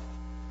Himself.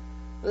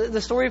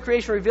 The story of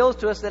creation reveals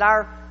to us that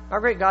our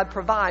great God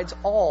provides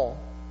all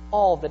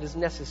that is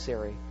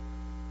necessary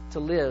to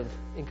live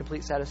in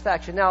complete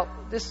satisfaction. Now,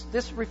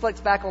 this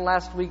reflects back on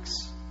last week's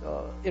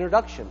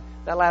introduction.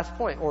 That last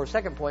point, or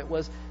second point,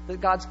 was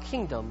that God's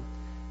kingdom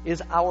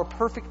is our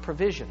perfect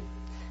provision.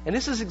 And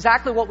this is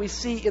exactly what we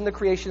see in the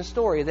creation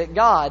story, that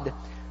God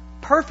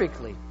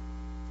perfectly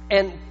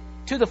and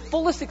to the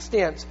fullest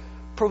extent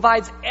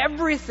provides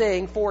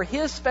everything for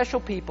His special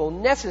people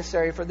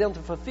necessary for them to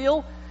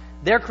fulfill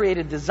their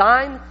created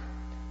design,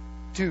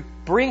 to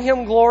bring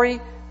Him glory,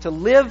 to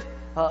live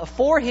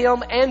for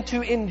Him, and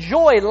to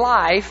enjoy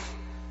life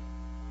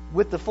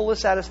with the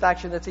fullest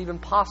satisfaction that's even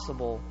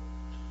possible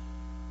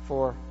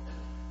for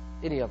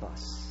any of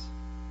us.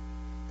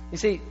 You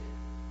see,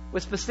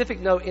 with specific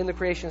note in the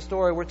creation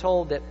story, we're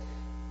told that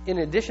in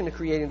addition to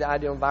creating the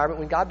ideal environment,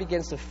 when God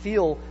begins to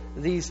fill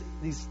these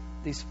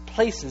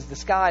places, the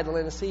sky, the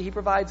land, the sea, He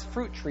provides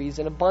fruit trees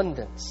in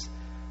abundance,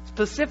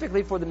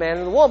 specifically for the man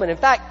and the woman. In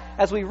fact,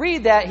 as we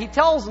read that, He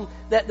tells them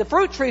that the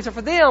fruit trees are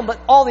for them, but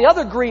all the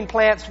other green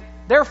plants,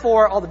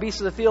 therefore, all the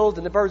beasts of the field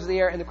and the birds of the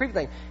air and the creeping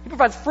thing. He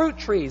provides fruit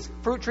trees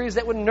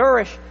that would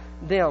nourish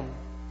them.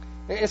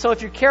 And so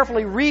if you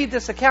carefully read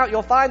this account,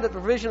 you'll find that the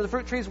provision of the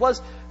fruit trees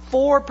was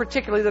for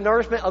particularly the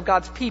nourishment of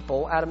God's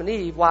people, Adam and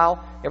Eve,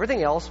 while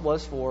everything else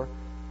was for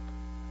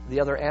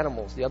the other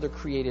animals, the other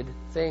created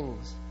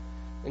things.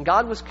 And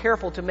God was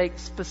careful to make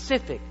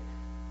specific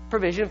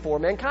provision for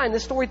mankind.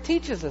 This story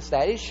teaches us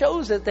that. It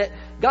shows us that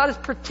God is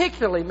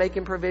particularly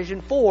making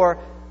provision for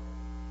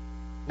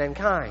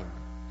mankind.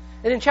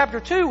 And in chapter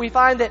 2, we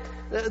find that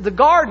the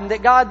garden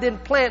that God then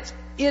plants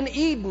in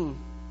Eden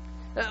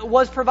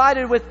was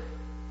provided with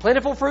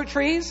plentiful fruit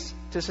trees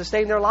to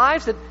sustain their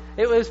lives. That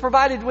it was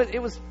provided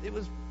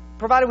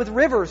with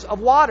rivers of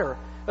water,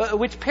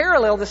 which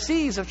parallel the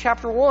seas of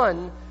chapter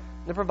 1.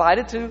 They're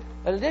provided to,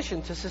 in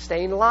addition, to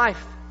sustain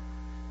life.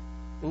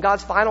 In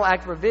God's final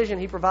act of provision,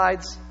 He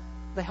provides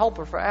the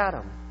helper for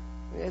Adam.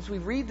 As we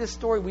read this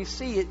story, we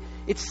see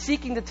it's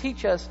seeking to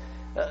teach us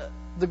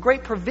the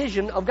great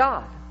provision of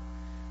God.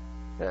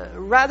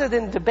 Rather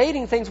than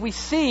debating things, we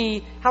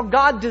see how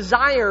God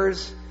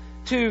desires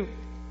to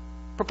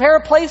prepare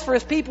a place for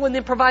His people and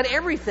then provide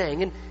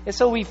everything. And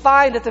so we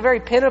find at the very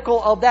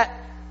pinnacle of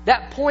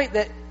that point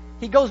that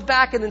He goes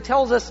back and then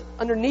tells us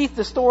underneath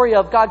the story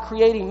of God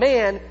creating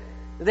man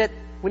that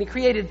when He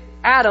created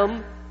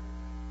Adam,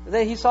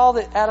 that He saw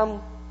that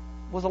Adam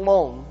was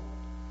alone.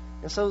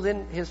 And so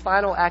then His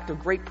final act of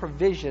great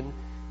provision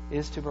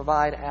is to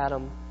provide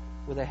Adam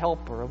with a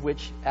helper, of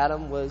which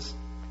Adam was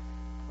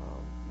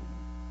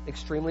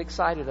extremely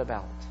excited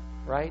about,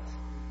 right?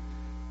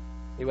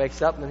 He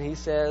wakes up and he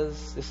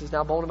says, "This is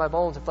now bone of my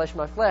bones and flesh of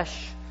my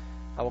flesh.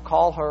 I will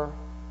call her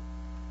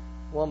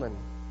woman."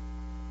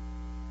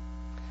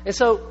 And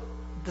so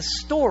the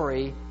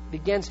story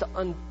begins to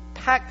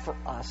unpack for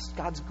us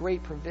God's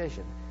great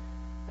provision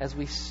as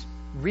we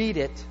read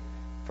it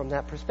from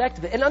that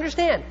perspective. And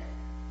understand,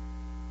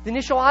 the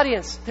initial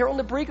audience, they're on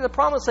the brink of the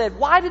promised land.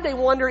 Why did they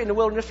wander in the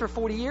wilderness for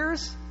 40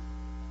 years?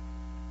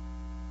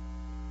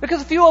 Because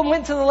a few of them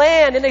went to the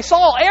land and they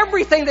saw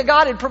everything that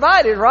God had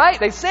provided, right?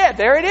 They said,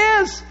 "There it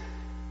is."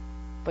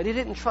 But they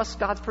didn't trust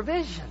God's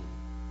provision.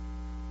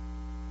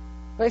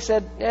 They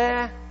said,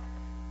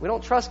 we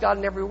don't trust God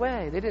in every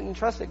way. They didn't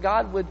trust that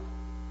God would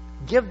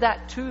give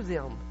that to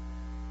them.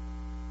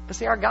 But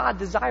see, our God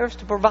desires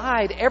to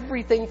provide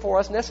everything for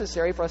us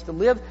necessary for us to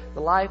live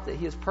the life that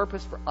He has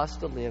purposed for us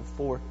to live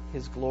for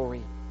His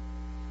glory.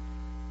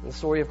 And the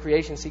story of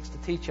creation seeks to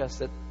teach us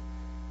that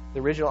the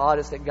original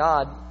audience that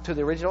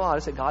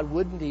God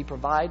would indeed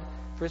provide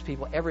for His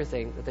people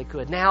everything that they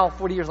could. Now,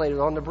 40 years later,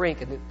 they're on the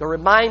brink, and they're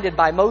reminded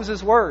by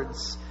Moses'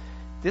 words.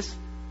 This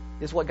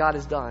is what God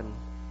has done,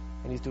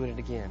 and He's doing it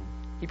again.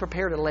 He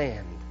prepared a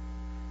land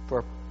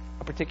for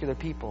a particular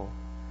people,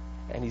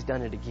 and He's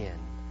done it again.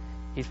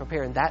 He's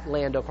preparing that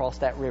land across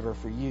that river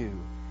for you,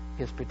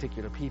 His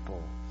particular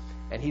people.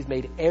 And He's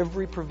made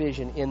every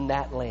provision in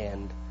that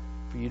land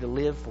for you to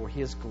live for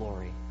His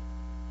glory.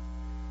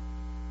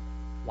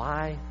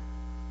 Why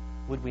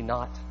would we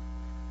not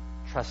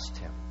trust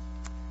Him?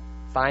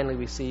 Finally,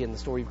 we see in the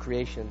story of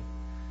creation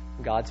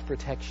God's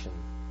protection.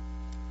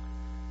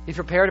 He's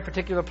prepared a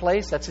particular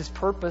place. That's His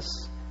purpose.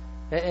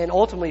 And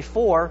ultimately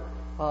for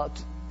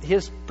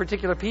His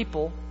particular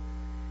people.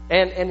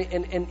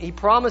 And He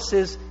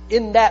promises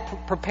in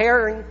that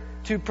preparing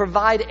to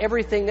provide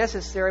everything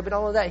necessary. But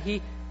not only that,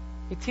 He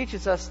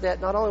teaches us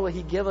that not only will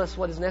He give us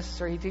what is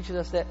necessary, He teaches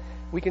us that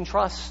we can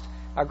trust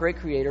our great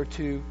Creator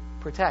to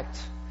protect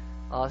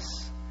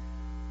us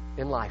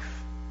in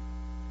life.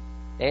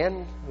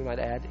 And, we might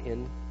add,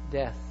 in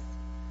death.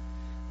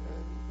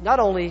 Not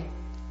only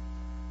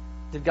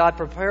did God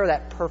prepare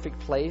that perfect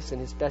place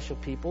and His special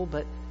people,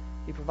 but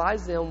He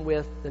provides them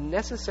with the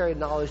necessary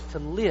knowledge to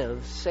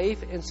live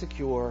safe and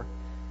secure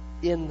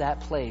in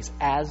that place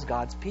as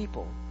God's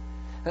people.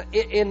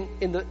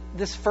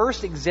 This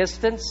first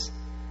existence,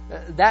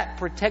 that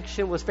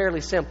protection was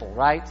fairly simple,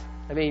 right?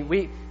 I mean,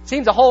 it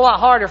seems a whole lot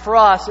harder for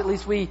us, at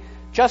least we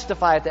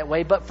justify it that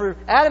way. But for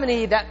Adam and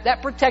Eve,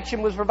 that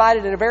protection was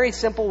provided in a very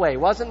simple way,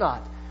 was it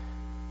not?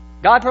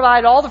 God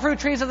provided all the fruit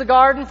trees of the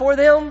garden for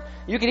them.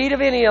 You could eat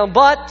of any of them,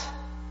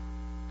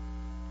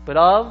 but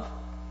of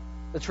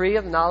the tree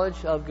of the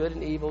knowledge of good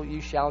and evil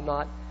you shall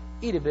not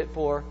eat of it,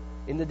 for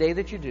in the day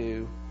that you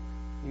do,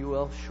 you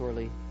will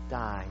surely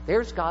die.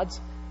 There's God's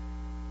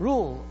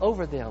rule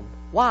over them.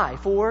 Why?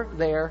 For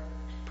their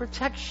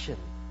protection.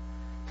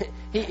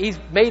 He's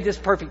made this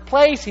perfect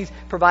place. He's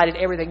provided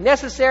everything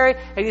necessary.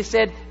 And He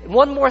said,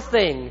 one more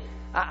thing.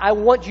 I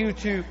want you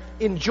to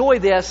enjoy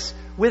this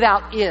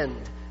without end.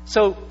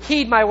 So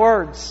heed my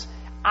words.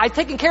 I've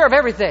taken care of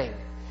everything.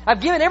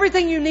 I've given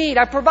everything you need.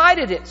 I've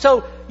provided it.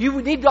 So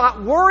you need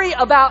not worry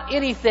about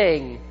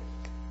anything.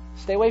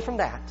 Stay away from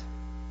that.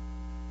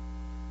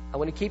 I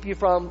want to keep you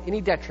from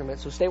any detriment.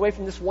 So stay away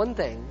from this one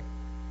thing.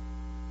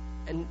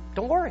 And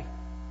don't worry.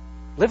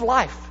 Live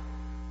life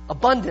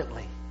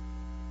abundantly,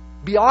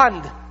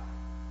 beyond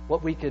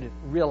what we could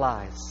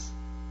realize.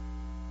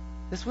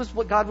 This was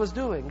what God was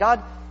doing.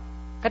 God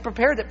had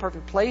prepared that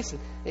perfect place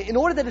in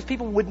order that His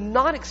people would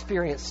not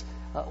experience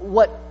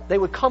what they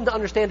would come to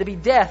understand to be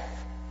death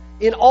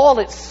in all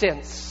its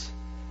sense,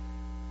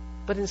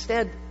 but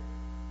instead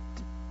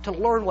to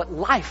learn what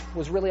life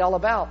was really all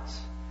about.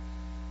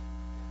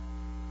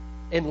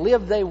 And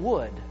live they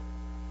would,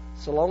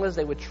 so long as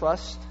they would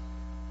trust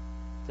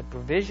the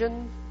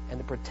provision and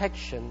the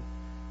protection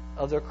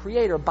of their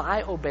Creator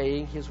by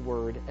obeying His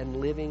word and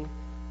living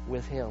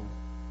with Him.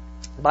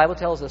 The Bible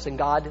tells us, and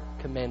God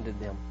commanded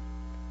them.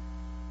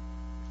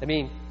 I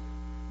mean,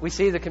 we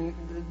see the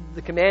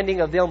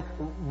commanding of them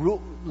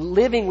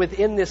living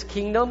within this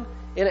kingdom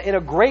in a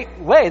great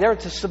way. They're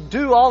to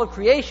subdue all of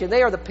creation.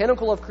 They are the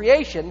pinnacle of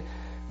creation,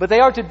 but they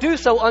are to do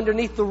so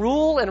underneath the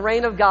rule and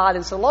reign of God.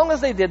 And so long as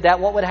they did that,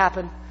 what would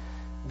happen?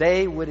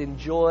 They would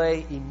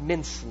enjoy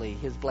immensely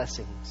His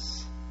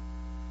blessings.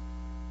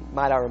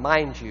 Might I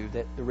remind you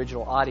that the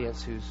original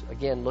audience who's,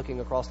 again, looking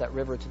across that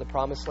river to the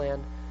promised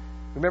land,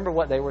 remember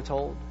what they were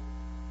told?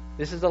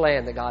 This is the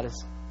land that God has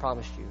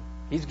promised you.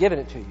 He's given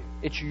it to you.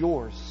 It's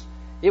yours.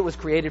 It was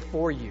created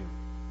for you.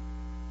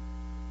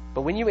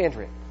 But when you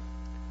enter it,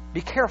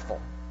 be careful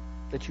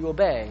that you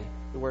obey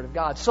the Word of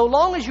God. So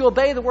long as you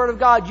obey the Word of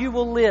God, you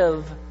will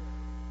live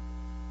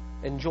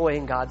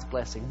enjoying God's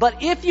blessing.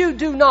 But if you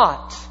do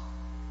not,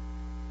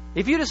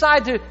 if you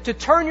decide to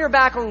turn your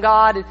back on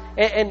God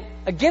and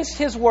against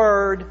His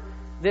Word,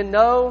 then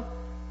know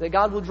that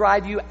God will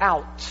drive you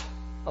out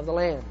of the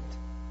land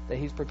that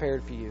He's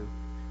prepared for you.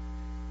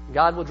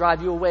 God will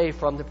drive you away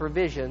from the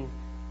provision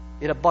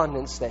in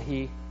abundance that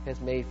He has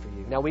made for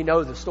you. Now, we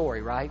know the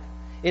story, right?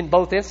 In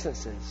both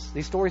instances,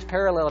 these stories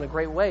parallel in a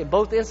great way. In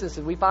both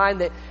instances, we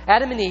find that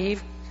Adam and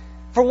Eve,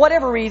 for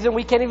whatever reason,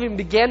 we can't even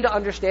begin to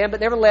understand,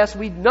 but nevertheless,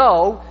 we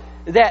know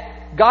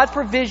that God's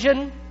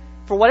provision,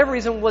 for whatever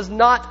reason, was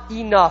not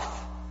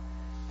enough.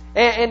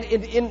 And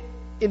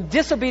in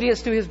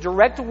disobedience to His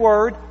direct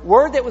word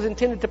that was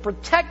intended to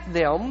protect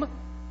them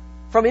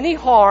from any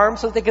harm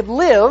so that they could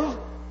live,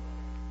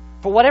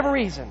 for whatever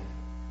reason,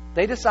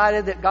 they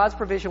decided that God's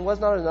provision was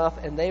not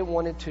enough, and they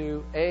wanted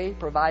to, A,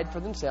 provide for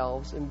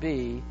themselves, and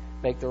B,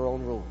 make their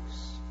own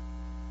rules.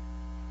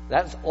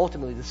 That was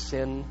ultimately the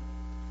sin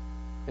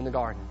in the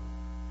garden.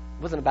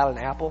 It wasn't about an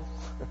apple.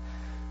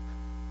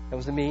 That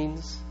was the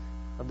means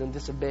of them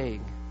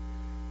disobeying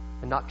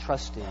and not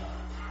trusting,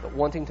 but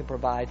wanting to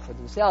provide for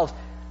themselves.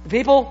 The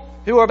people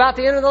who are about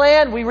to enter the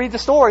land, we read the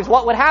stories.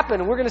 What would happen?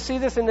 And we're going to see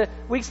this in the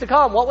weeks to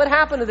come. What would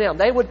happen to them?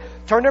 They would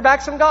turn their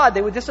backs on God.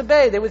 They would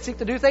disobey. They would seek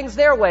to do things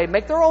their way,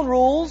 make their own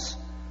rules.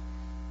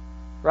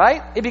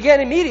 Right? It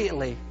began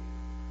immediately.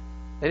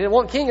 They didn't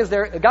want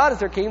God as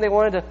their king. They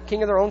wanted a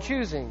king of their own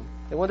choosing.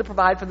 They wanted to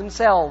provide for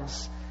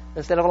themselves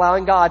instead of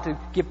allowing God to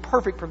give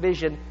perfect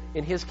provision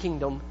in His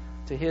kingdom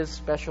to His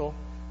special,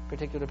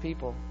 particular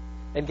people.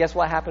 And guess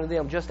what happened to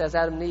them? Just as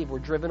Adam and Eve were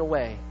driven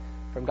away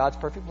from God's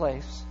perfect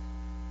place,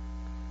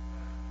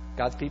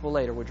 God's people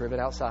later were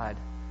driven outside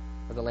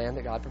of the land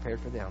that God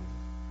prepared for them.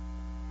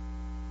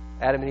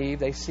 Adam and Eve,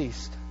 they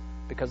ceased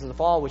because of the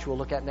fall, which we'll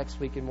look at next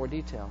week in more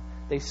detail.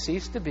 They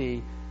ceased to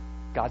be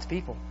God's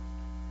people,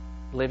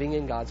 living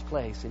in God's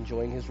place,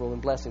 enjoying His rule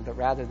and blessing, but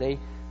rather they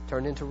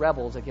turned into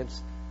rebels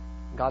against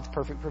God's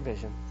perfect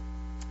provision,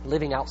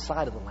 living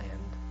outside of the land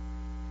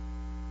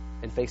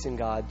and facing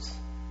God's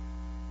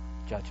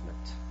judgment.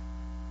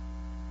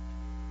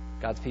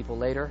 God's people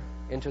later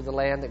enter the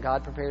land that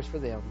God prepares for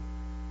them.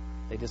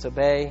 They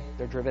disobey,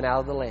 they're driven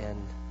out of the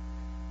land.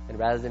 And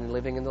rather than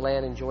living in the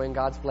land, enjoying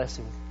God's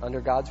blessing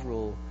under God's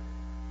rule,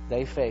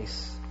 they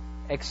face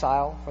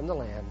exile from the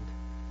land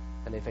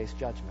and they face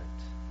judgment.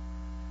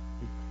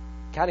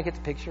 Kind of get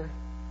the picture?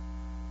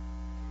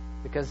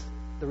 Because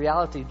the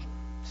reality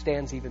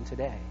stands even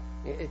today.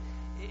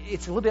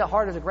 It's a little bit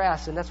harder to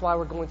grasp, and that's why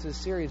we're going through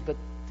this series, but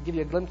to give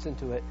you a glimpse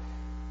into it,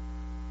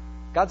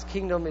 God's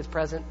kingdom is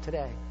present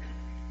today.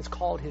 It's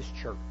called His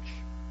church.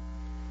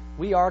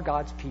 We are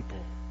God's people.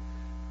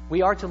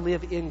 We are to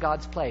live in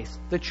God's place.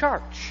 The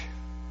church.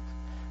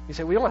 You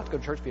say, we don't have to go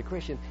to church to be a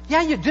Christian.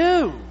 Yeah, you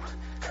do.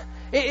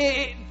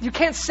 You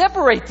can't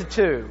separate the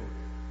two.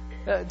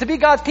 To be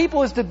God's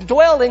people is to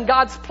dwell in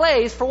God's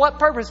place. For what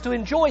purpose? To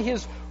enjoy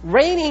His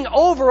reigning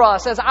over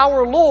us as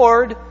our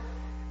Lord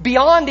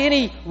beyond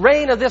any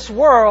reign of this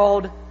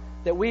world,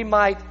 that we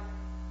might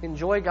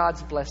enjoy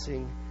God's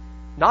blessing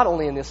not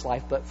only in this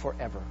life but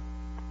forever.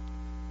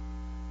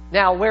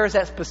 Now, where is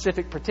that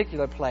specific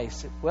particular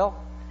place?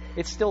 Well,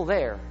 it's still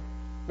there.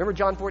 Remember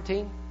John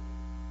 14?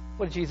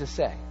 What did Jesus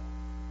say?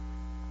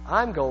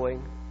 I'm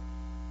going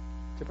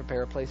to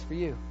prepare a place for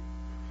you.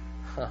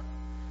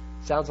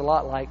 Sounds a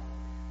lot like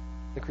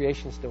the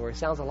creation story.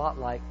 Sounds a lot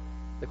like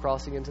the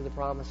crossing into the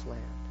promised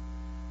land.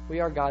 We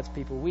are God's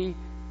people. We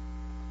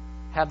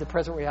have the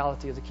present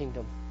reality of the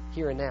kingdom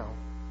here and now.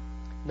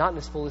 Not in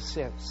its fullest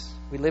sense.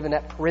 We live in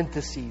that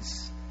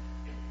parentheses.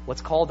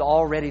 What's called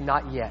already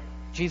not yet.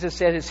 Jesus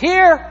said it's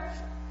here.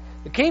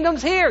 The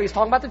kingdom's here. He's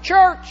talking about the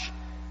church.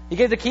 He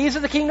gave the keys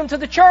of the kingdom to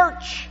the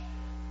church.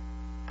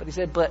 But He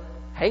said, but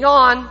hang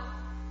on,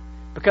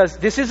 because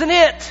this isn't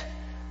it.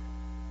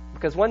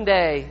 Because one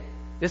day,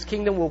 this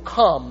kingdom will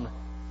come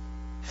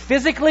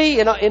physically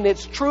in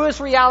its truest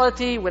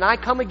reality. When I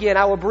come again,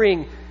 I will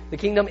bring the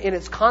kingdom in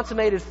its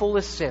consummated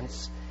fullest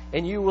sense.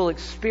 And you will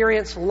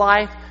experience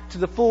life to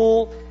the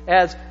full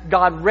as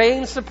God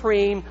reigns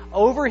supreme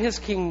over His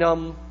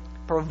kingdom,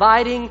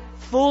 providing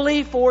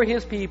fully for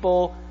His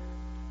people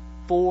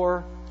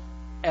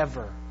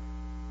forever.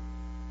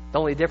 The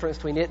only difference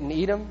between it and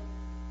Edom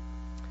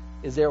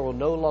is there will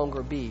no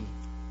longer be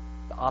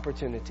the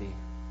opportunity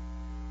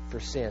for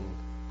sin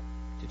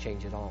to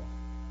change it all.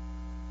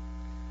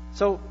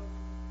 So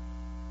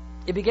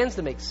it begins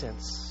to make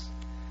sense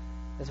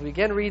as we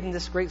begin reading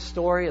this great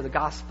story of the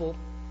gospel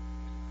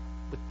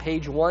with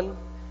page 1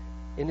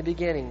 in the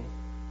beginning.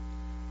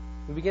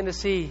 We begin to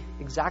see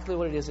exactly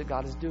what it is that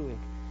God is doing,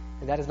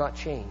 and that has not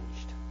changed.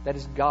 That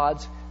is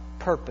God's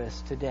purpose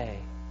today.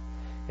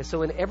 And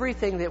so in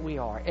everything that we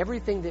are,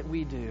 everything that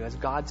we do as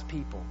God's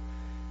people,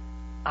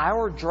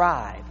 our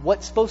drive,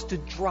 what's supposed to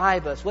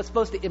drive us, what's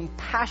supposed to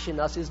impassion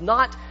us is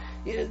not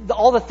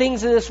all the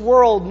things in this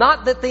world,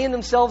 not that they in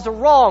themselves are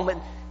wrong, but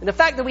and the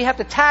fact that we have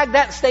to tag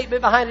that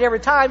statement behind it every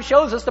time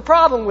shows us the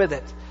problem with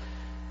it.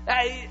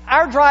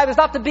 Our drive is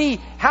not to be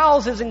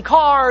houses and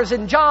cars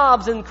and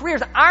jobs and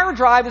careers. Our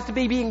drive is to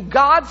be being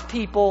God's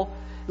people,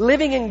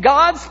 living in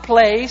God's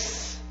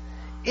place,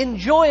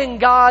 enjoying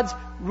God's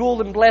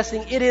rule and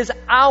blessing. It is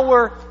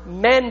our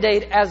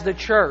mandate as the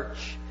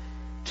church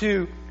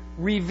to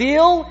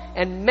reveal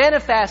and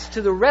manifest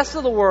to the rest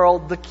of the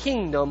world the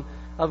kingdom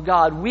of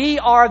God. We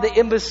are the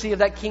embassy of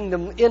that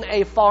kingdom in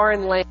a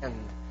foreign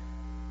land.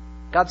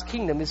 God's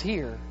kingdom is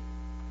here.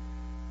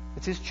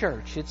 It's His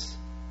church. It's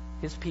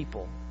His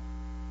people.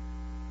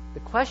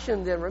 The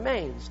question then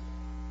remains,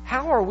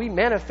 how are we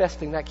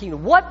manifesting that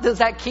kingdom? What does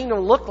that kingdom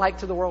look like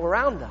to the world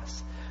around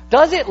us?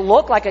 Does it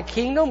look like a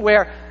kingdom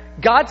where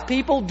God's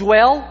people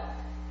dwell,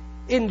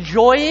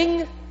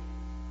 enjoying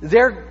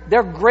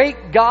their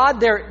great God,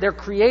 their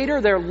Creator,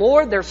 their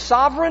Lord, their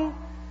Sovereign,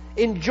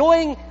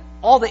 enjoying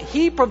all that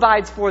He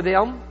provides for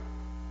them,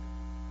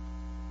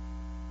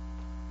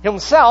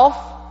 Himself,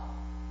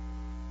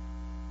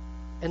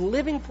 and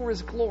living for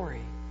His glory?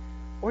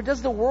 Or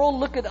does the world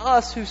look at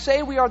us who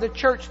say we are the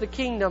church, the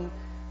kingdom,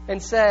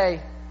 and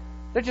say,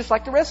 they're just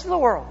like the rest of the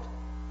world.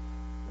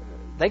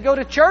 They go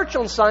to church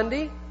on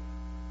Sunday.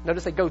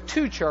 Notice they go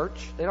to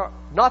church. They are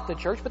not the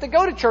church, but they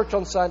go to church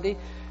on Sunday.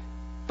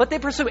 But they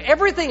pursue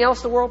everything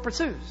else the world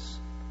pursues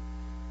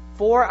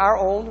for our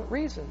own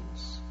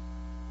reasons.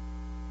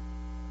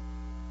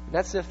 And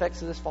that's the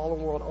effects of this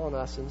fallen world on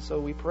us. And so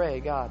we pray,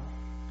 God,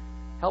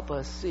 help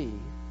us see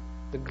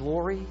the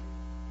glory,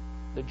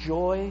 the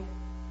joy,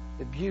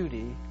 the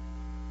beauty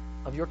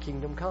of Your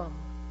kingdom come.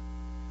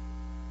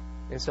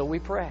 And so we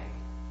pray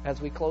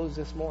as we close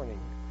this morning,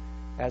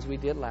 as we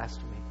did last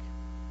week.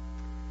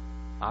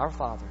 Our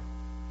Father,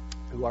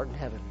 who art in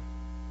heaven,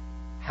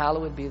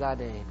 hallowed be Thy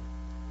name.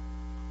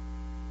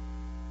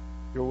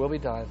 Your will be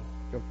done.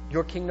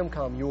 Your kingdom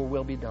come. Your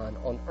will be done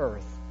on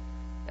earth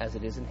as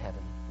it is in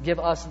heaven. Give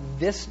us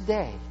this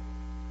day,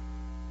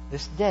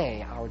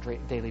 our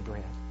daily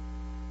bread.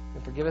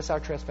 And forgive us our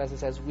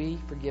trespasses as we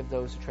forgive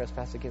those who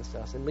trespass against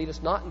us. And lead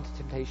us not into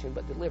temptation,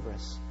 but deliver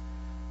us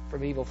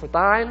from evil. For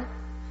Thine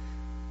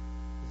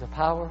is the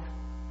power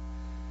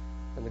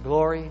and the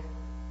glory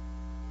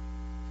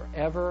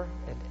forever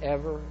and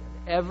ever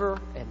and ever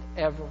and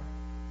ever.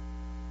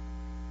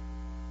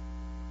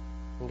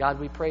 And God,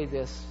 we pray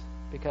this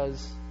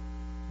because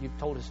You've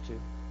told us to.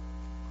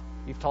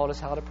 You've taught us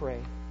how to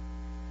pray.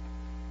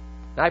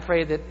 And I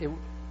pray that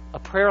a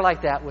prayer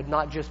like that would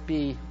not just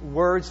be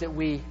words that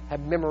we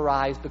have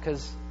memorized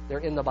because they're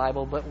in the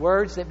Bible, but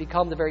words that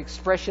become the very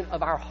expression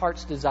of our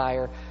heart's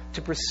desire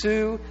to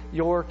pursue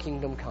your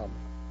kingdom come.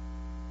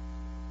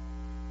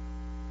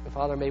 And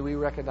Father, may we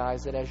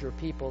recognize that as your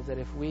people, that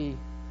if we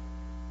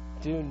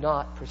do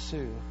not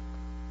pursue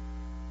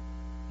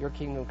your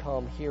kingdom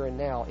come here and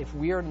now, if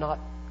we are not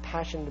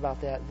passionate about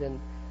that, then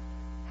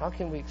how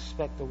can we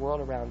expect the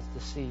world around us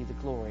to see the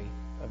glory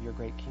of your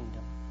great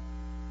kingdom?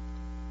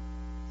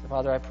 So,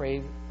 Father, I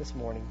pray this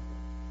morning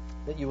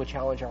that you will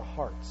challenge our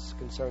hearts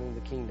concerning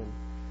the kingdom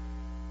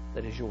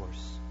that is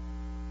yours,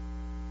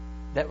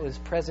 that was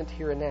present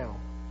here and now,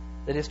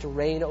 that is to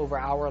reign over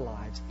our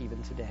lives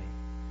even today,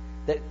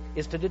 that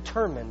is to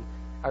determine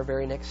our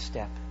very next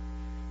step,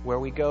 where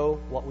we go,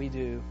 what we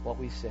do, what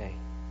we say,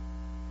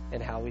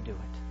 and how we do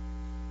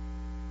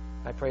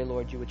it. I pray,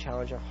 Lord, you would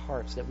challenge our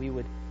hearts, that we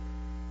would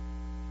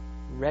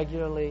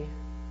regularly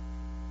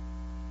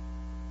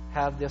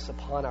have this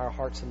upon our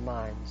hearts and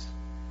minds,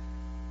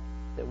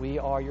 that we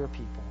are your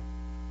people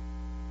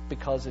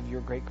because of your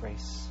great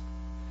grace,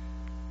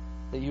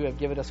 that you have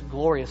given us a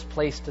glorious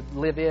place to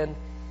live in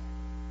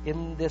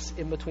this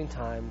in-between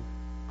time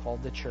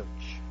called the church,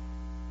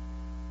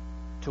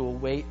 to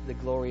await the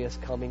glorious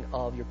coming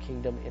of your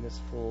kingdom in its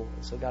full.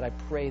 And so, God, I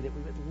pray that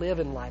we would live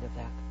in light of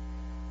that,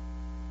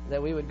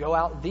 that we would go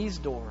out these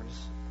doors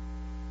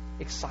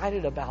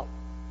excited about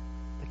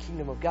the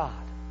kingdom of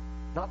God,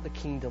 not the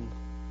kingdom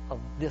of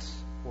this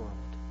world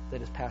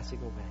that is passing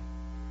away.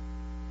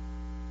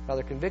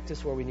 Father, convict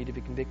us where we need to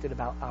be convicted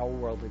about our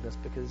worldliness,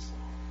 because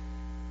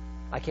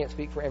I can't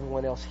speak for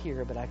everyone else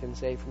here, but I can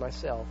say for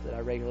myself that I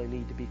regularly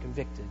need to be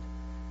convicted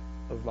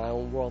of my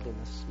own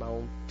worldliness, my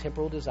own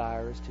temporal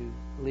desires to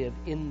live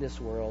in this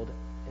world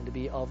and to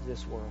be of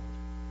this world.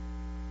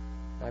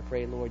 And I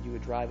pray, Lord, you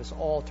would drive us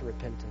all to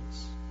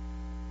repentance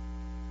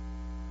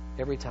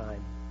every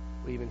time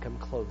we even come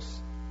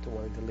close to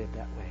wanting to live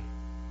that way.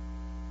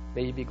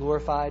 May you be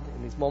glorified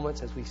in these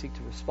moments as we seek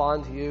to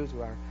respond to you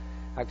through our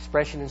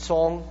expression in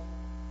song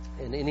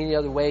and in any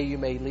other way you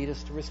may lead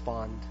us to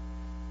respond.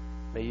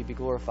 May you be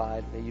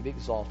glorified. May you be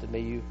exalted.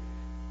 May you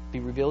be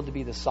revealed to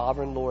be the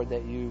sovereign Lord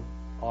that you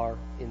are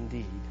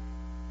indeed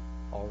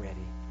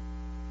already.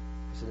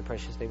 It's in the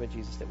precious name of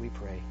Jesus that we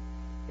pray.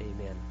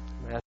 Amen.